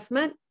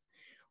assessment.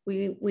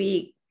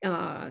 We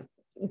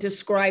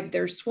described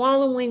their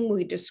swallowing.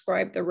 We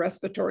described the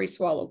respiratory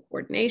swallow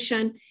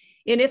coordination.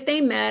 And if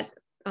they met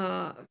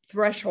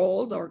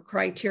threshold or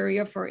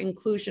criteria for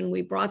inclusion,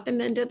 we brought them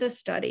into the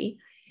study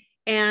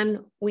and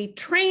we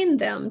trained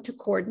them to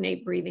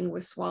coordinate breathing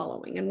with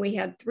swallowing. And we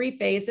had 3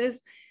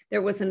 phases.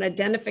 There was an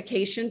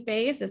identification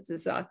phase. This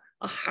is a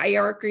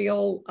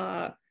hierarchical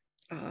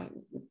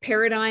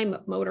paradigm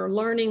of motor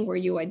learning where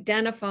you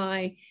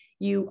identify,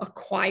 you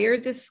acquire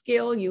the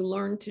skill, you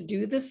learn to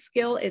do the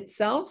skill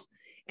itself,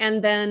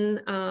 and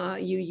then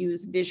you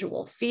use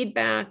visual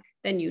feedback,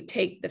 then you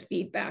take the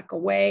feedback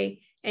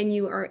away, and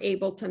you are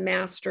able to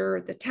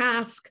master the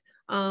task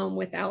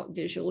without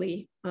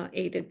visually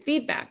aided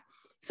feedback.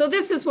 So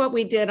this is what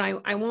we did.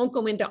 I won't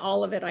go into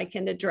all of it. I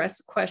can address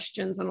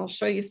questions and I'll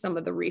show you some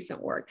of the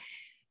recent work.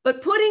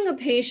 But putting a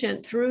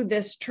patient through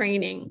this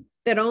training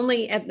that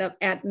only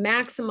at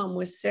maximum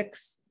was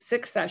six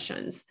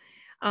sessions,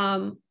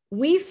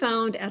 we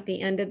found at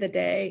the end of the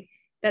day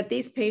that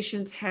these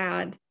patients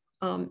had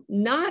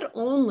not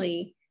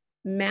only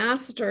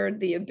mastered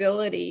the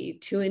ability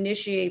to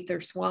initiate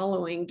their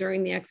swallowing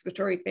during the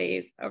expiratory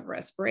phase of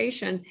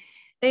respiration,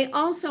 they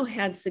also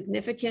had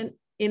significant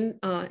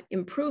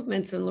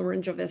improvements in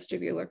laryngeal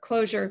vestibular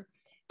closure,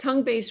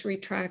 tongue-based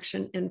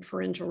retraction, and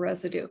pharyngeal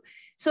residue.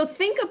 So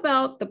think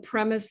about the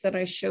premise that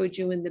I showed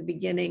you in the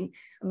beginning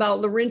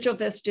about laryngeal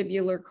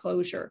vestibular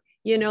closure.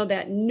 You know,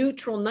 that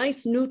neutral,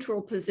 nice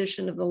neutral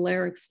position of the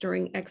larynx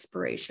during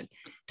expiration.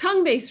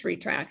 Tongue-based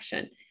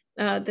retraction.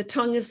 The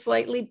tongue is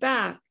slightly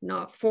back,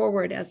 not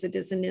forward as it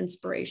is in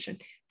inspiration.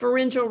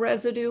 Pharyngeal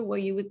residue, well,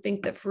 you would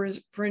think that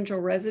pharyngeal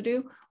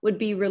residue would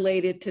be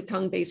related to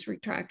tongue-based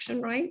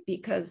retraction, right?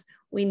 Because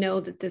we know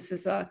that this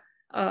is a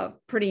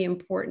pretty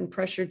important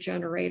pressure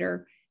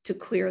generator to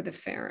clear the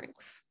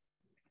pharynx.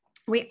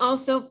 We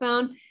also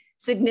found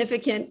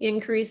significant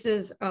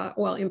increases,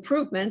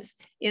 improvements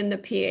in the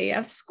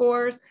PAS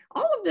scores.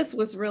 All of this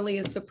was really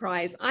a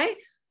surprise.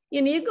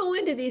 You go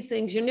into these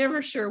things, you're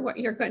never sure what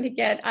you're going to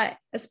get,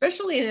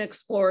 especially in an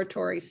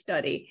exploratory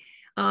study,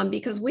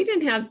 because we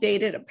didn't have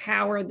data to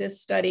power this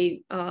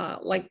study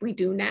like we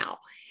do now.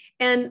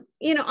 And,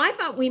 I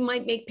thought we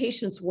might make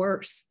patients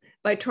worse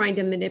by trying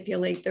to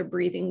manipulate their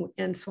breathing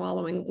and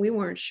swallowing. We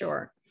weren't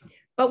sure,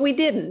 but we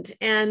didn't.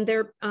 And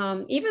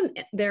even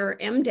their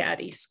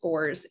MDADI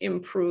scores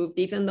improved,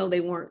 even though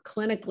they weren't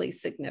clinically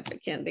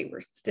significant, they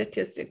were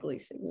statistically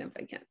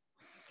significant.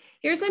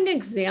 Here's an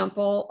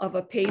example of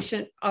a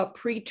patient, a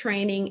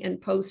pre-training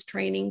and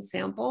post-training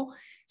sample.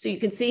 So you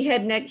can see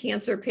head and neck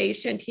cancer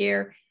patient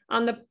here.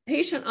 On the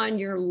patient on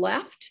your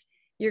left,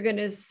 you're going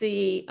to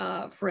see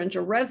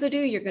pharyngeal residue.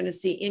 You're going to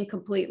see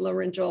incomplete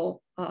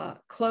laryngeal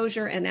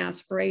closure and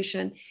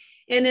aspiration.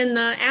 And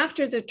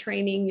after the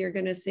training, you're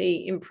going to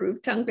see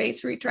improved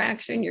tongue-based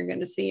retraction. You're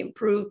going to see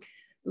improved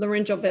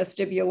laryngeal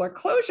vestibular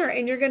closure,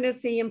 and you're going to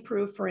see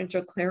improved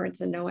pharyngeal clearance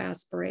and no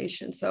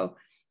aspiration. So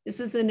this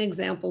is an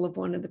example of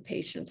one of the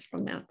patients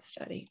from that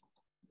study.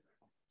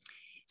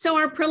 So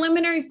our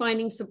preliminary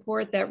findings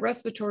support that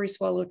respiratory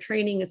swallow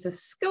training is a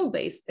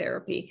skill-based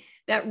therapy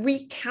that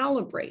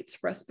recalibrates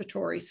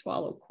respiratory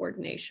swallow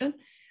coordination.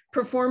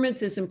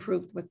 Performance is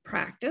improved with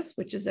practice,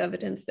 which is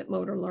evidence that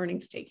motor learning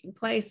is taking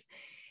place.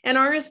 And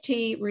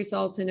RST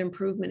results in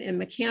improvement in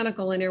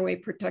mechanical and airway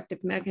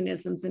protective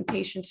mechanisms in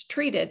patients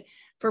treated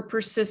for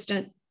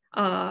persistent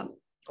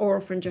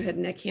oropharyngeal head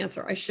and neck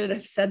cancer. I should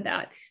have said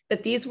that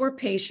these were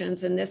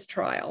patients in this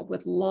trial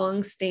with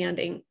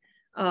long-standing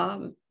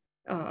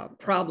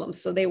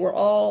problems. So they were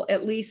all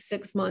at least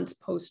 6 months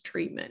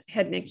post-treatment,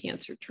 head and neck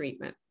cancer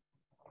treatment.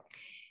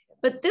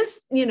 But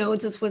this,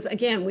 this was,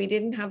 again, we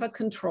didn't have a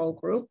control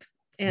group,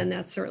 and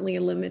that's certainly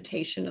a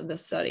limitation of the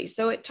study.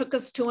 So it took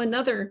us to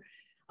another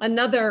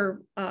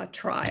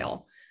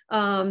trial.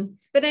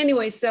 But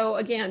anyway, so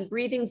again,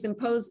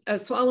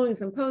 swallowing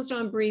is imposed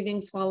on breathing.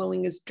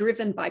 Swallowing is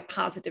driven by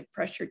positive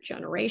pressure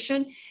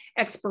generation.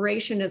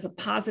 Expiration is a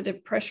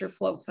positive pressure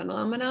flow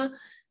phenomena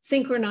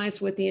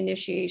synchronized with the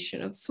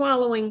initiation of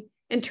swallowing,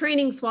 and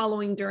training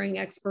swallowing during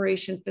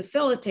expiration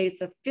facilitates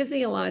a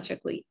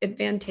physiologically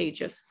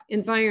advantageous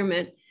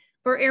environment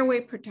for airway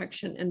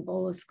protection and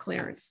bolus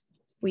clearance.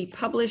 We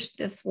published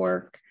this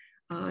work.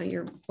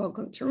 You're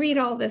welcome to read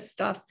all this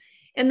stuff.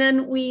 And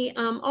then we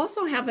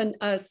also have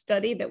a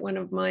study that one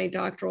of my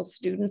doctoral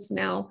students,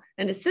 now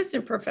an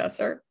assistant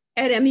professor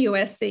at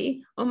MUSC,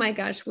 oh my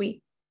gosh,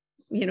 we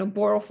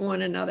borrow from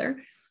one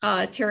another,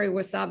 Terry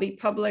Wasabi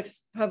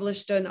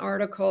published an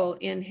article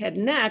in Head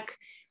and Neck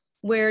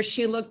where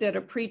she looked at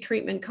a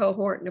pre-treatment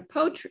cohort and a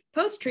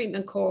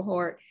post-treatment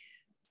cohort,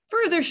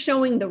 further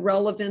showing the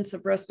relevance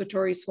of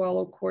respiratory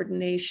swallow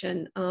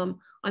coordination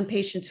on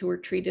patients who were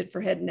treated for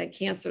head and neck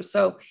cancer.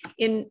 So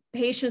in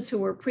patients who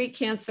were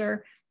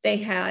pre-cancer, they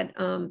had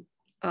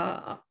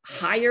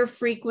higher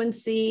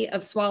frequency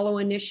of swallow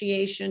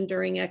initiation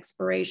during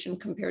expiration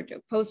compared to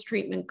a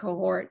post-treatment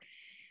cohort.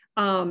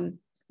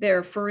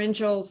 Their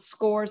pharyngeal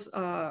scores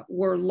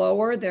were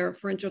lower. Their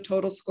pharyngeal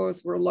total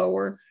scores were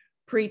lower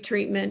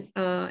pre-treatment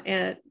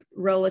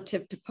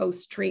relative to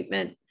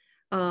post-treatment,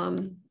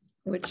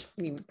 which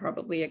we would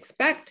probably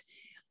expect.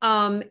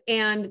 And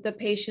the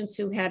patients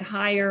who had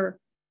higher,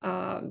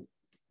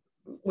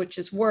 which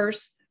is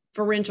worse,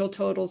 pharyngeal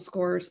total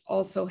scores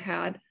also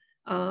had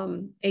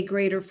a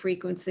greater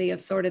frequency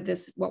of sort of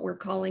this, what we're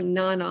calling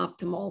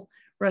non-optimal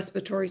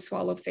respiratory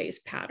swallow phase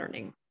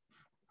patterning.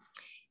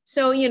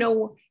 So, you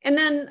know, and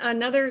then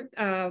another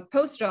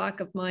postdoc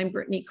of mine,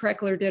 Brittany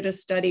Kreckler, did a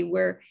study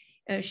where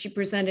she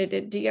presented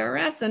at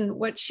DRS, and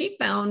what she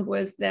found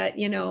was that,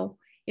 you know,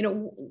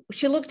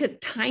 she looked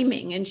at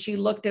timing and she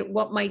looked at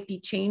what might be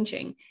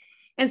changing.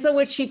 And so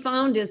what she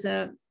found is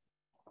that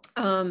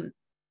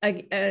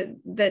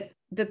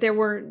there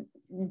were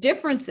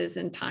differences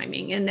in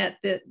timing, and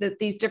that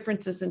these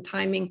differences in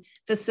timing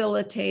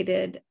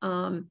facilitated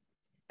an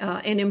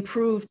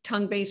improved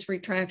tongue-based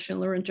retraction,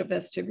 laryngeal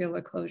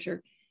vestibular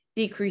closure,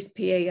 decreased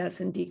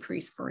PAS, and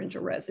decreased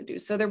pharyngeal residue.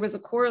 So there was a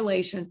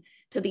correlation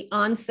to the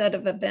onset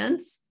of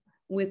events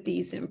with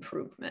these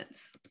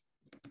improvements.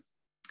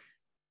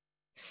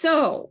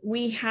 So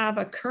we have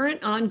a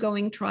current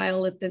ongoing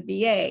trial at the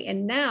VA,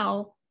 and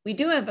now we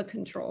do have a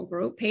control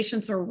group.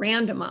 Patients are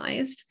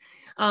randomized,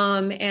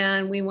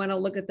 and we want to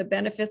look at the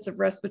benefits of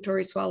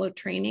respiratory swallow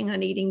training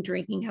on eating,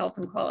 drinking, health,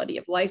 and quality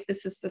of life.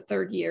 This is the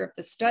third year of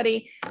the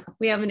study.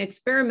 We have an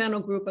experimental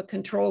group, a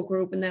control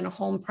group, and then a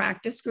home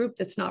practice group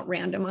that's not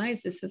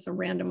randomized. This is a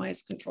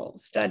randomized controlled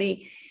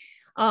study.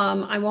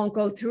 I won't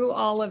go through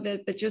all of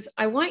it, but just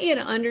I want you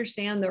to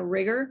understand the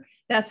rigor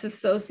that's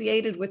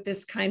associated with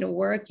this kind of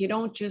work. You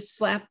don't just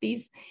slap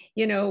these,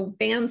 you know,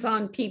 bands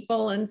on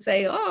people and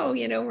say, oh,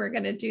 you know, we're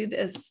going to do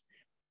this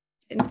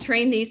and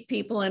train these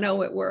people and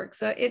oh, it works.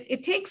 So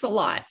it takes a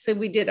lot. So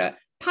we did a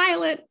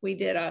pilot, we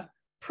did a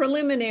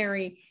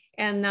preliminary,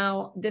 and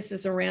now this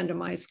is a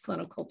randomized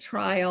clinical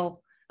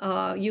trial.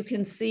 You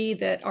can see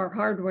that our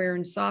hardware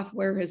and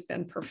software has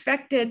been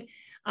perfected.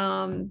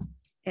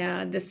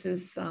 And this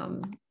is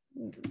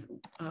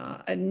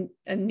a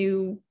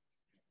new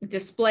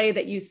display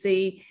that you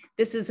see.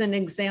 This is an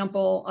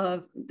example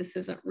of, this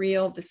isn't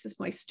real, this is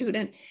my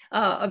student,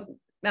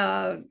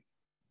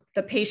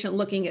 the patient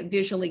looking at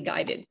visually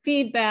guided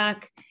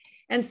feedback.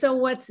 And so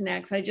what's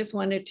next? I just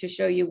wanted to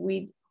show you,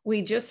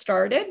 we just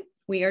started,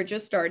 we are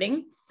just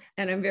starting,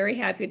 and I'm very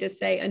happy to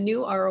say a new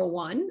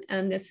R01,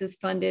 and this is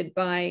funded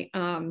by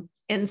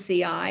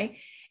NCI.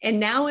 And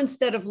now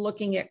instead of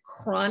looking at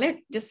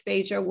chronic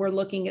dysphagia, we're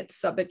looking at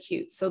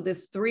subacute. So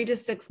this 3 to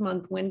 6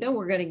 month window,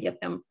 we're going to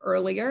get them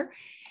earlier.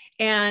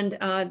 And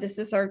this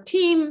is our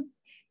team.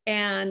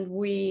 And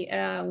we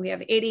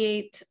have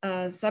 88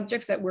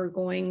 subjects that we're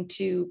going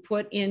to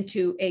put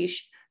into a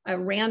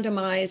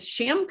randomized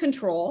sham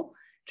control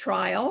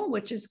trial,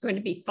 which is going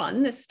to be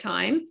fun this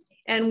time.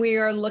 And we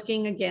are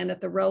looking again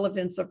at the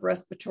relevance of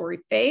respiratory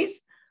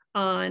phase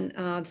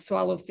on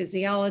swallow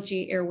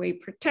physiology, airway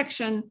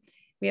protection.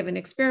 We have an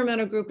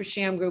experimental group, a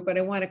sham group, but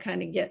I want to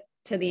kind of get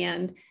to the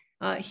end.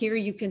 Here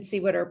you can see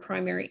what our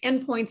primary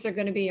endpoints are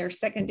going to be, our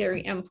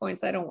secondary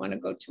endpoints. I don't want to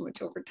go too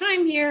much over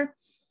time here.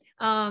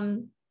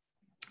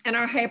 And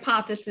our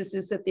hypothesis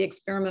is that the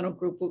experimental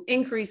group will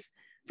increase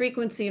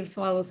frequency of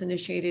swallows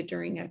initiated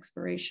during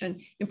expiration,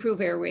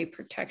 improve airway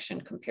protection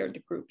compared to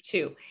group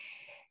 2.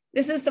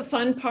 This is the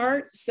fun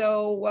part.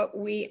 So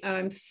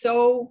I'm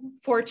so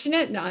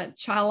fortunate,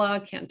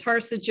 Chala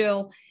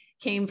Cantarsagil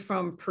came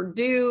from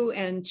Purdue,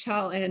 and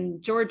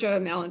Georgia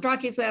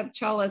Malandraki's lab.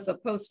 Chala is a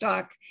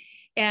postdoc,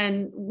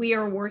 and we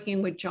are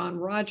working with John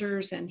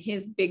Rogers and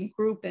his big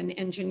group in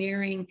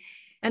engineering.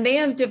 And they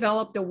have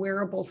developed a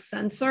wearable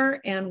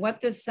sensor. And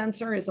what this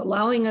sensor is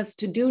allowing us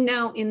to do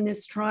now in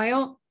this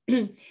trial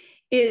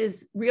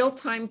is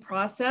real-time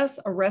process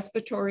a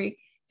respiratory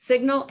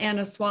signal and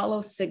a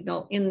swallow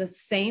signal in the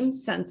same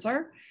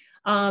sensor,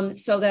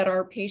 so that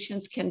our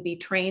patients can be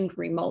trained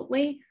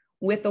remotely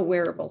with a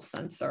wearable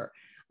sensor.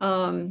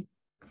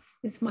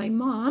 Is my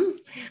mom.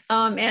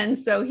 And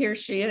so here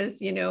she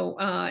is, you know,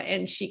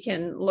 and she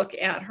can look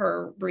at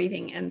her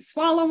breathing and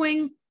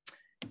swallowing.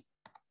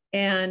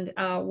 And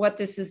what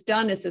this has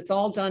done is it's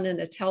all done in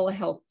a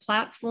telehealth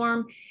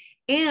platform.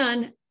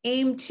 And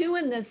aim 2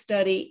 in this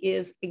study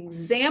is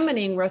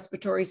examining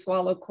respiratory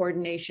swallow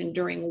coordination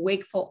during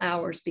wakeful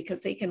hours,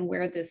 because they can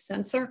wear this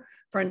sensor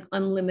for an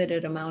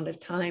unlimited amount of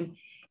time.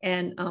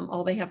 And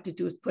all they have to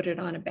do is put it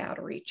on a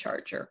battery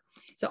charger.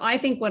 So I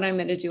think what I'm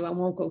going to do, I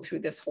won't go through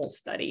this whole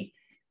study,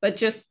 but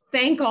just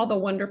thank all the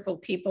wonderful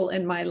people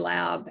in my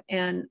lab,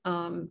 and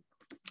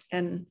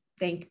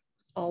thank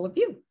all of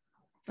you.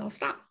 I'll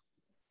stop.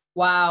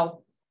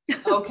 Wow.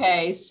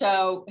 Okay,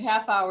 so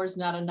half hour is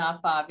not enough,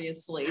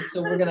 obviously.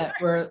 So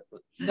we're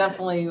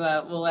definitely,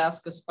 we'll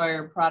ask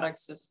Aspire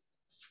Products if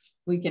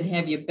we can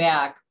have you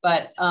back.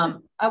 But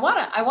I want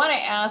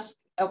to ask,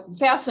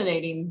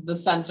 fascinating, the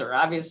sensor,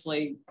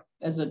 obviously,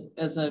 as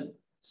a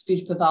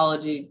speech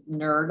pathology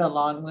nerd,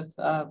 along with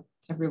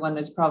everyone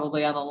that's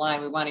probably on the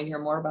line. We want to hear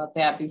more about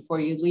that before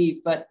you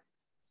leave. But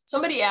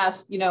somebody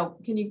asked,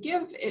 can you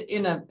give it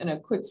in a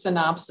quick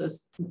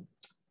synopsis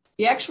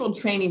the actual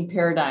training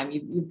paradigm?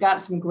 You've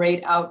got some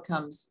great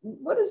outcomes.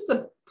 What is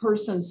the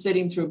person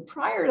sitting through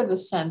prior to the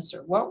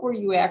sensor? What were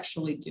you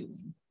actually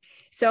doing?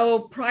 So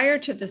prior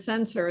to the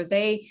sensor,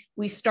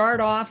 we start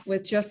off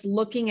with just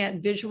looking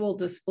at visual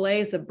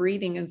displays of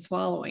breathing and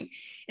swallowing.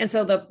 And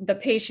so the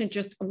patient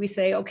we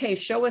say, okay,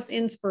 show us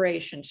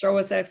inspiration, show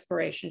us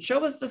expiration,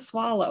 show us the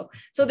swallow.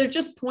 So they're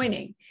just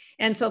pointing.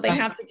 And so they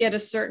have to get a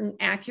certain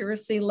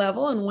accuracy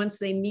level. And once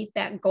they meet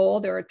that goal,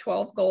 there are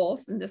 12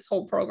 goals in this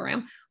whole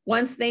program.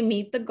 Once they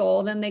meet the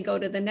goal, then they go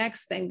to the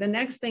next thing. The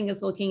next thing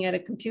is looking at a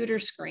computer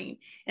screen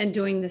and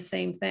doing the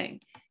same thing.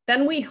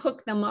 Then we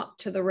hook them up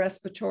to the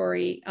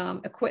respiratory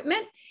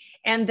equipment,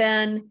 and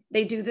then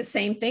they do the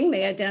same thing.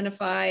 They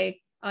identify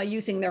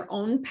using their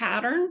own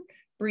pattern,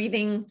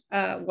 breathing,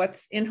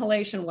 what's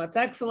inhalation, what's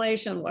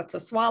exhalation, what's a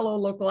swallow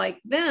look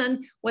like.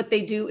 Then what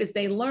they do is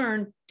they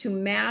learn to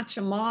match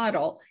a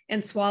model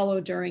and swallow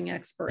during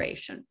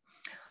expiration.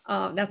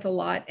 That's a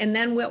lot. And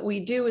then what we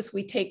do is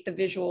we take the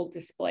visual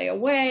display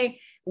away.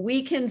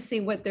 We can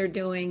see what they're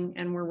doing,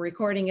 and we're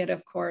recording it,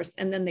 of course,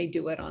 and then they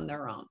do it on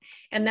their own.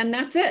 And then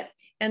that's it.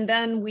 And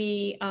then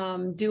we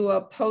do a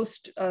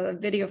post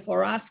video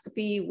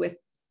fluoroscopy with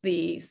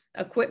the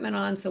equipment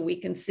on, so we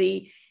can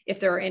see if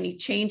there are any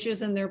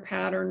changes in their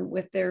pattern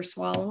with their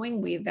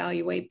swallowing. We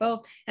evaluate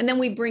both. And then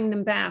we bring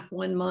them back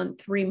 1 month,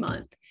 3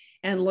 months,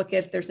 and look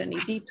if there's any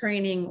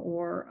detraining,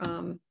 or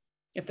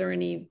if there are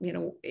any,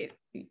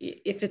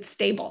 if it's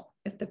stable,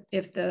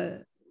 if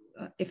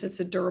it's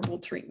a durable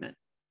treatment.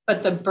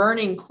 But the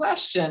burning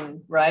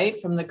question, right,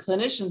 from the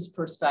clinician's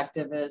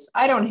perspective is,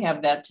 I don't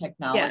have that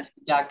technology,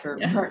 Dr.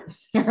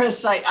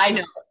 Harris. I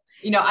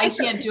know, I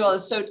can't do all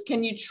this. So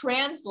can you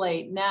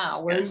translate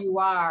now where you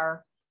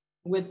are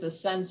with the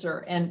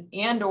sensor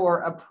and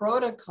or a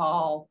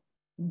protocol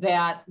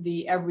that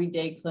the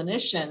everyday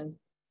clinician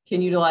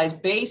can utilize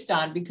based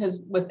on?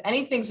 Because with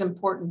anything's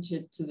important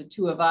to the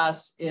two of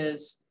us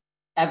is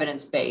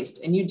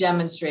evidence-based, and you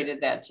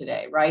demonstrated that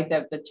today, right?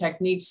 That the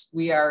techniques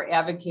we are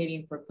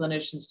advocating for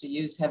clinicians to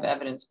use have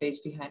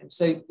evidence-based behind them.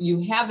 So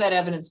you have that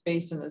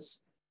evidence-based in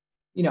this,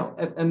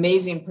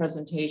 amazing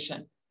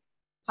presentation.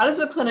 How does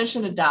a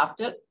clinician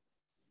adopt it?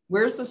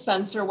 Where's the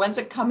sensor? When's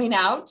it coming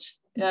out?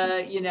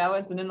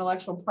 As an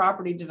intellectual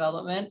property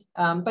development.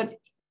 But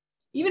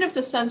even if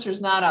the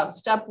sensor's not out,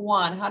 step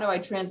one, how do I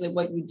translate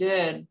what you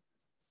did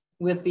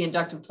with the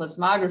inductive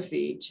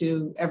plasmography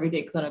to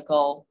everyday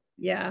clinical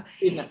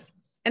treatment?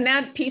 And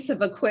that piece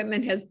of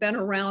equipment has been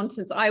around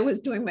since I was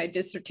doing my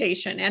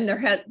dissertation, and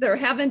there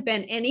haven't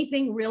been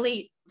anything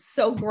really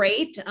so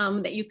great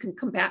that you can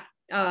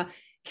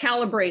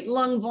calibrate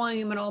lung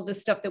volume and all this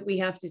stuff that we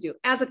have to do.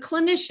 As a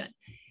clinician,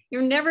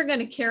 you're never going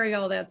to carry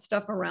all that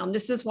stuff around.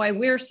 This is why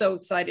we're so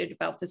excited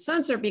about the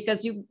sensor,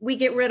 because we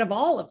get rid of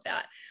all of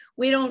that.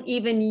 We don't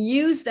even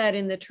use that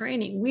in the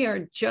training. We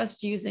are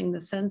just using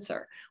the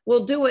sensor.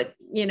 We'll do it,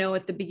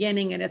 at the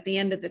beginning and at the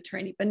end of the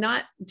training, but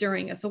not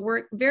during it. So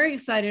we're very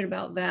excited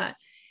about that.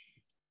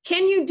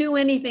 Can you do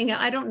anything?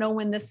 I don't know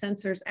when this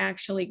sensor is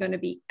actually going to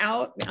be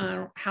out. I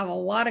don't have a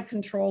lot of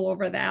control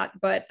over that,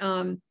 but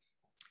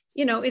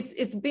these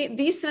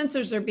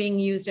sensors are being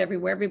used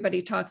everywhere.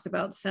 Everybody talks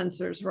about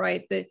sensors,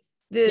 right?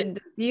 The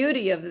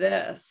beauty of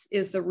this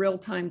is the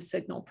real-time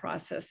signal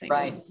processing.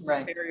 Right.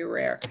 Very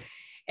rare.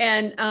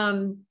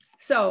 And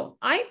so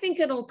I think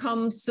it'll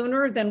come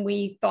sooner than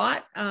we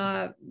thought,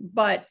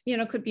 but,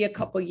 it could be a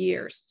couple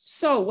years.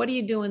 So what do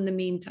you do in the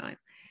meantime?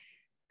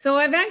 So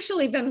I've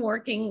actually been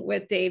working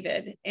with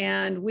David,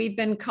 and we've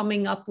been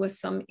coming up with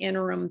some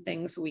interim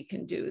things we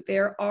can do.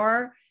 There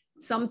are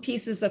some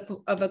pieces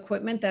of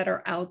equipment that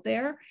are out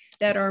there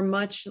that are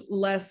much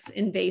less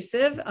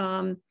invasive.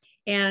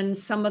 And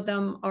some of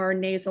them are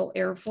nasal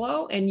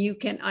airflow, and you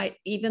can,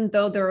 even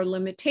though there are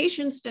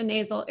limitations to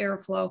nasal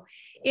airflow,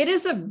 it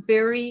is a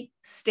very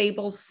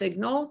stable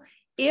signal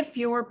if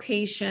your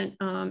patient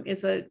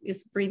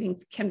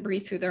can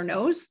breathe through their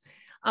nose.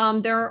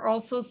 There are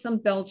also some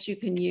belts you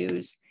can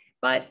use,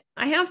 but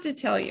I have to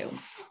tell you,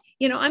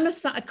 I'm a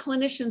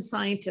clinician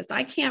scientist.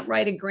 I can't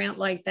write a grant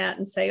like that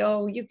and say,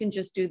 oh, you can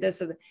just do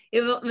this.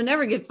 It will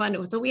never get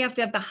funded. So we have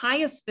to have the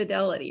highest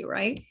fidelity,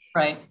 right?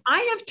 Right.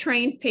 I have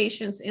trained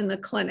patients in the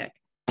clinic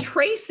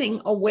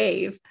tracing a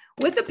wave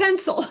with a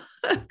pencil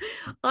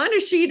on a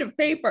sheet of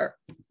paper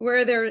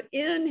where they're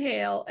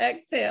inhale,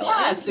 exhale.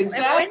 Yes, exhale.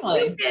 exactly. And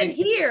when you get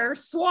here,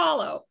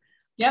 swallow.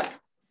 Yep.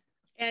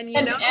 And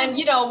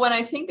when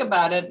I think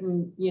about it,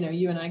 and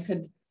you and I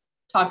could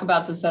talk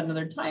about this at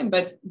another time,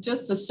 but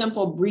just the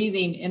simple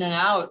breathing in and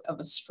out of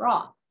a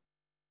straw.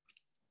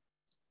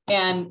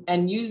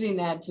 and using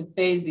that to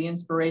phase the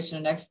inspiration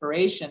and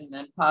expiration, and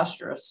then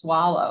posture a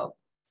swallow,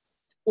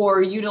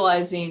 or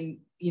utilizing,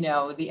 you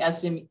know, the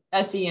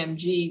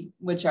SEMG,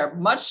 which are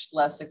much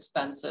less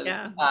expensive,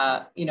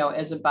 you know,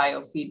 as a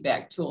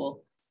biofeedback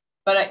tool.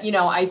 But, you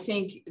know, I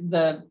think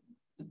the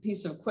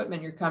piece of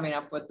equipment you're coming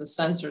up with, the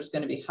sensor, is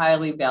going to be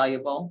highly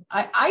valuable.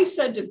 I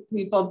said to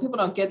people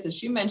don't get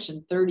this. You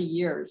mentioned 30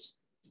 years.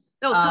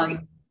 No,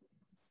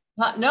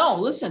 no,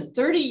 listen,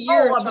 30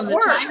 years from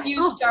the time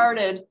you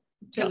started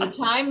to the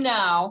time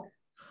now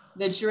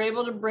that you're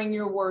able to bring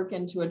your work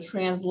into a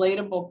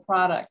translatable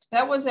product.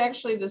 That was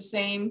actually the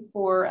same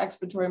for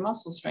expiratory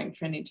muscle strength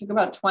training. It took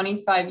about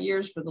 25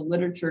 years for the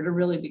literature to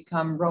really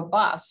become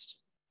robust.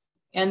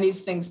 And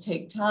these things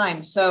take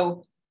time.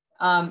 So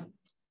I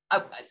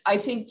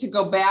think to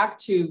go back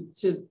to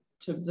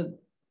the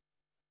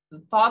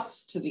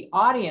thoughts to the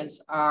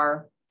audience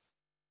are,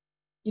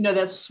 you know,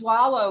 that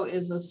swallow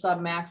is a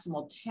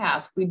submaximal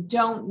task. We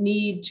don't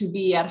need to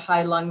be at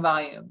high lung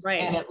volumes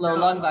and at low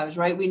lung volumes,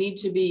 right? We need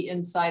to be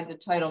inside the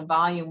tidal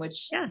volume,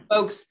 which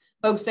folks,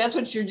 that's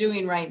what you're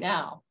doing right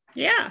now.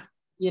 Yeah.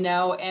 You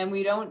know, and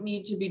we don't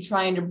need to be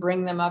trying to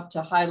bring them up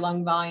to high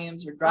lung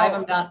volumes or drive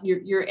them down.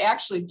 You're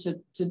actually,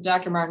 to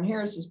Dr. Martin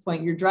Harris's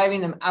point, you're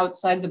driving them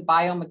outside the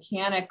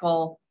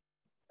biomechanical,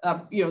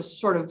 you know,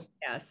 sort of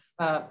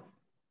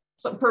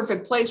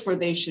perfect place where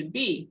they should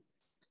be.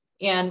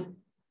 And,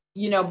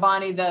 you know,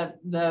 Bonnie,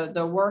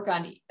 the work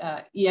on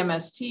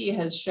EMST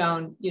has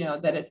shown, you know,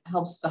 that it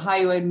helps the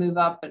hyoid move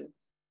up and,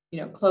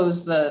 you know,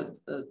 close the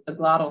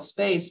glottal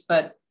space.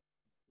 But,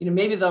 you know,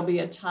 maybe there'll be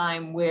a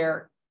time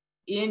where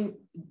in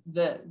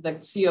the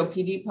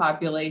COPD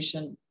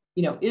population,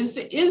 you know,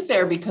 is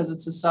there, because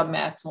it's a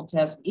submaximal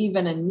task,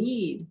 even a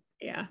need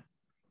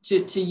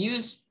to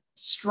use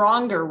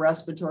stronger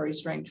respiratory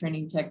strength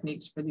training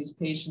techniques for these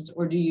patients?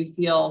 Or do you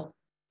feel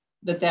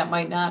that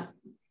might not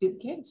be the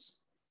case?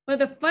 Well,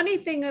 the funny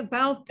thing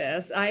about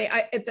this,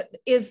 I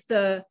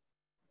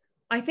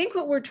think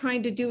what we're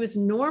trying to do is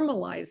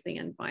normalize the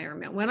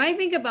environment. When I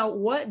think about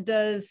what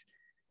does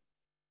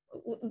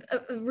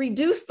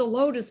reduce the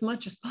load as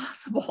much as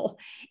possible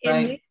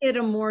and make it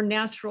a more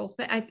natural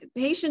thing.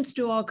 Patients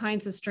do all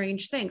kinds of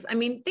strange things. I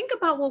mean, think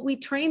about what we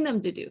train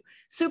them to do.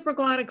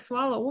 Supraglottic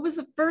swallow. What was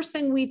the first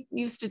thing we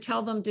used to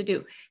tell them to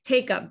do?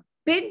 Take a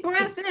big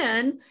breath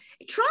in,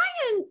 try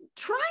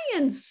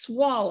and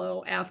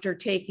swallow after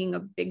taking a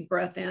big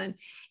breath in.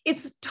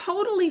 It's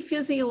totally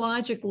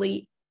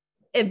physiologically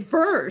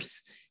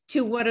adverse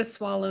to what a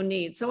swallow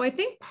needs. So I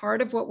think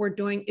part of what we're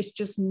doing is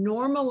just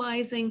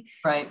normalizing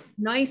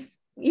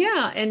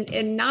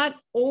and not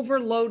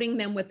overloading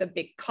them with a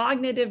big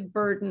cognitive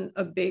burden,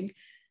 a big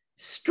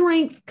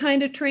strength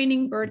kind of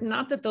training burden.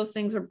 Not that those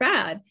things are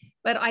bad,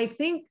 but I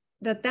think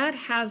that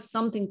has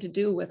something to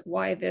do with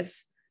why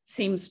this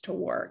seems to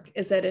work,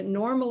 is that it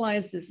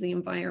normalizes the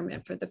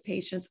environment for the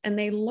patients and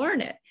they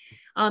learn it.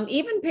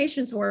 Even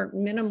patients who are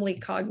minimally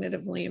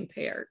cognitively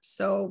impaired.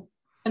 So,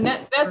 and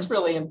that's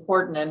really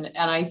important. And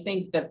I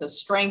think that the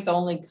strength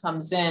only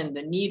comes in,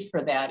 the need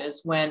for that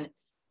is when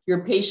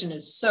your patient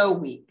is so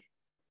weak,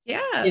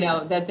 you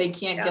know, that they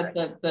can't get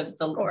the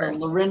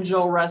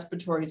laryngeal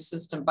respiratory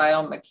system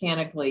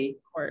biomechanically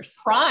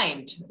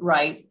primed,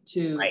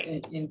 to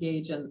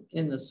engage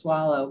in the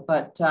swallow.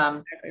 But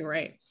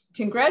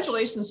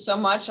congratulations so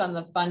much on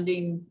the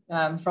funding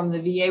from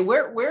the VA.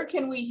 Where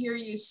can we hear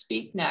you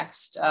speak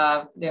next?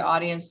 The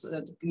audience,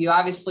 you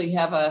obviously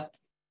have a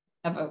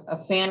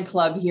fan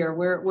club here.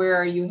 Where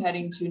are you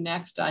heading to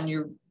next on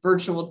your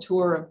virtual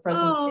tour of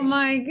presentation? Oh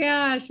my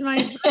gosh,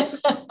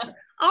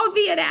 I'll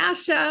be at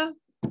ASHA.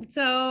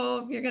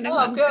 So if you're going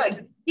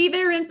to be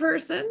there in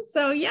person.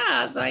 So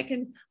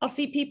I'll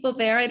see people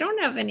there. I don't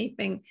have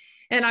anything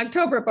in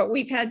October, but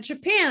we've had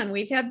Japan,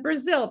 we've had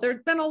Brazil.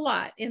 There's been a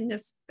lot in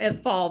this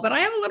fall, but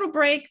I have a little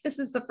break. This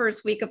is the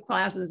first week of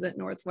classes at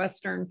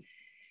Northwestern.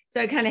 So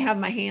I kind of have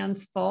my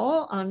hands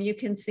full. You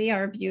can see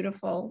our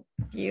beautiful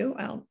view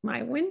out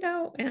my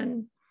window,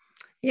 and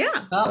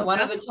well,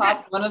 one of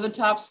the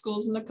top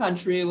schools in the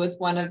country with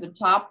one of the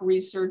top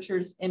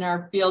researchers in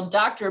our field,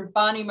 Dr.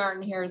 Bonnie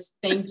Martin Harris.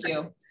 Thank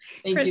you.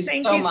 Thank you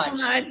so much.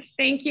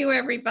 Thank you,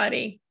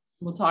 everybody.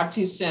 We'll talk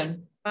to you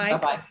soon. Bye.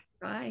 Bye-bye.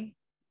 Bye.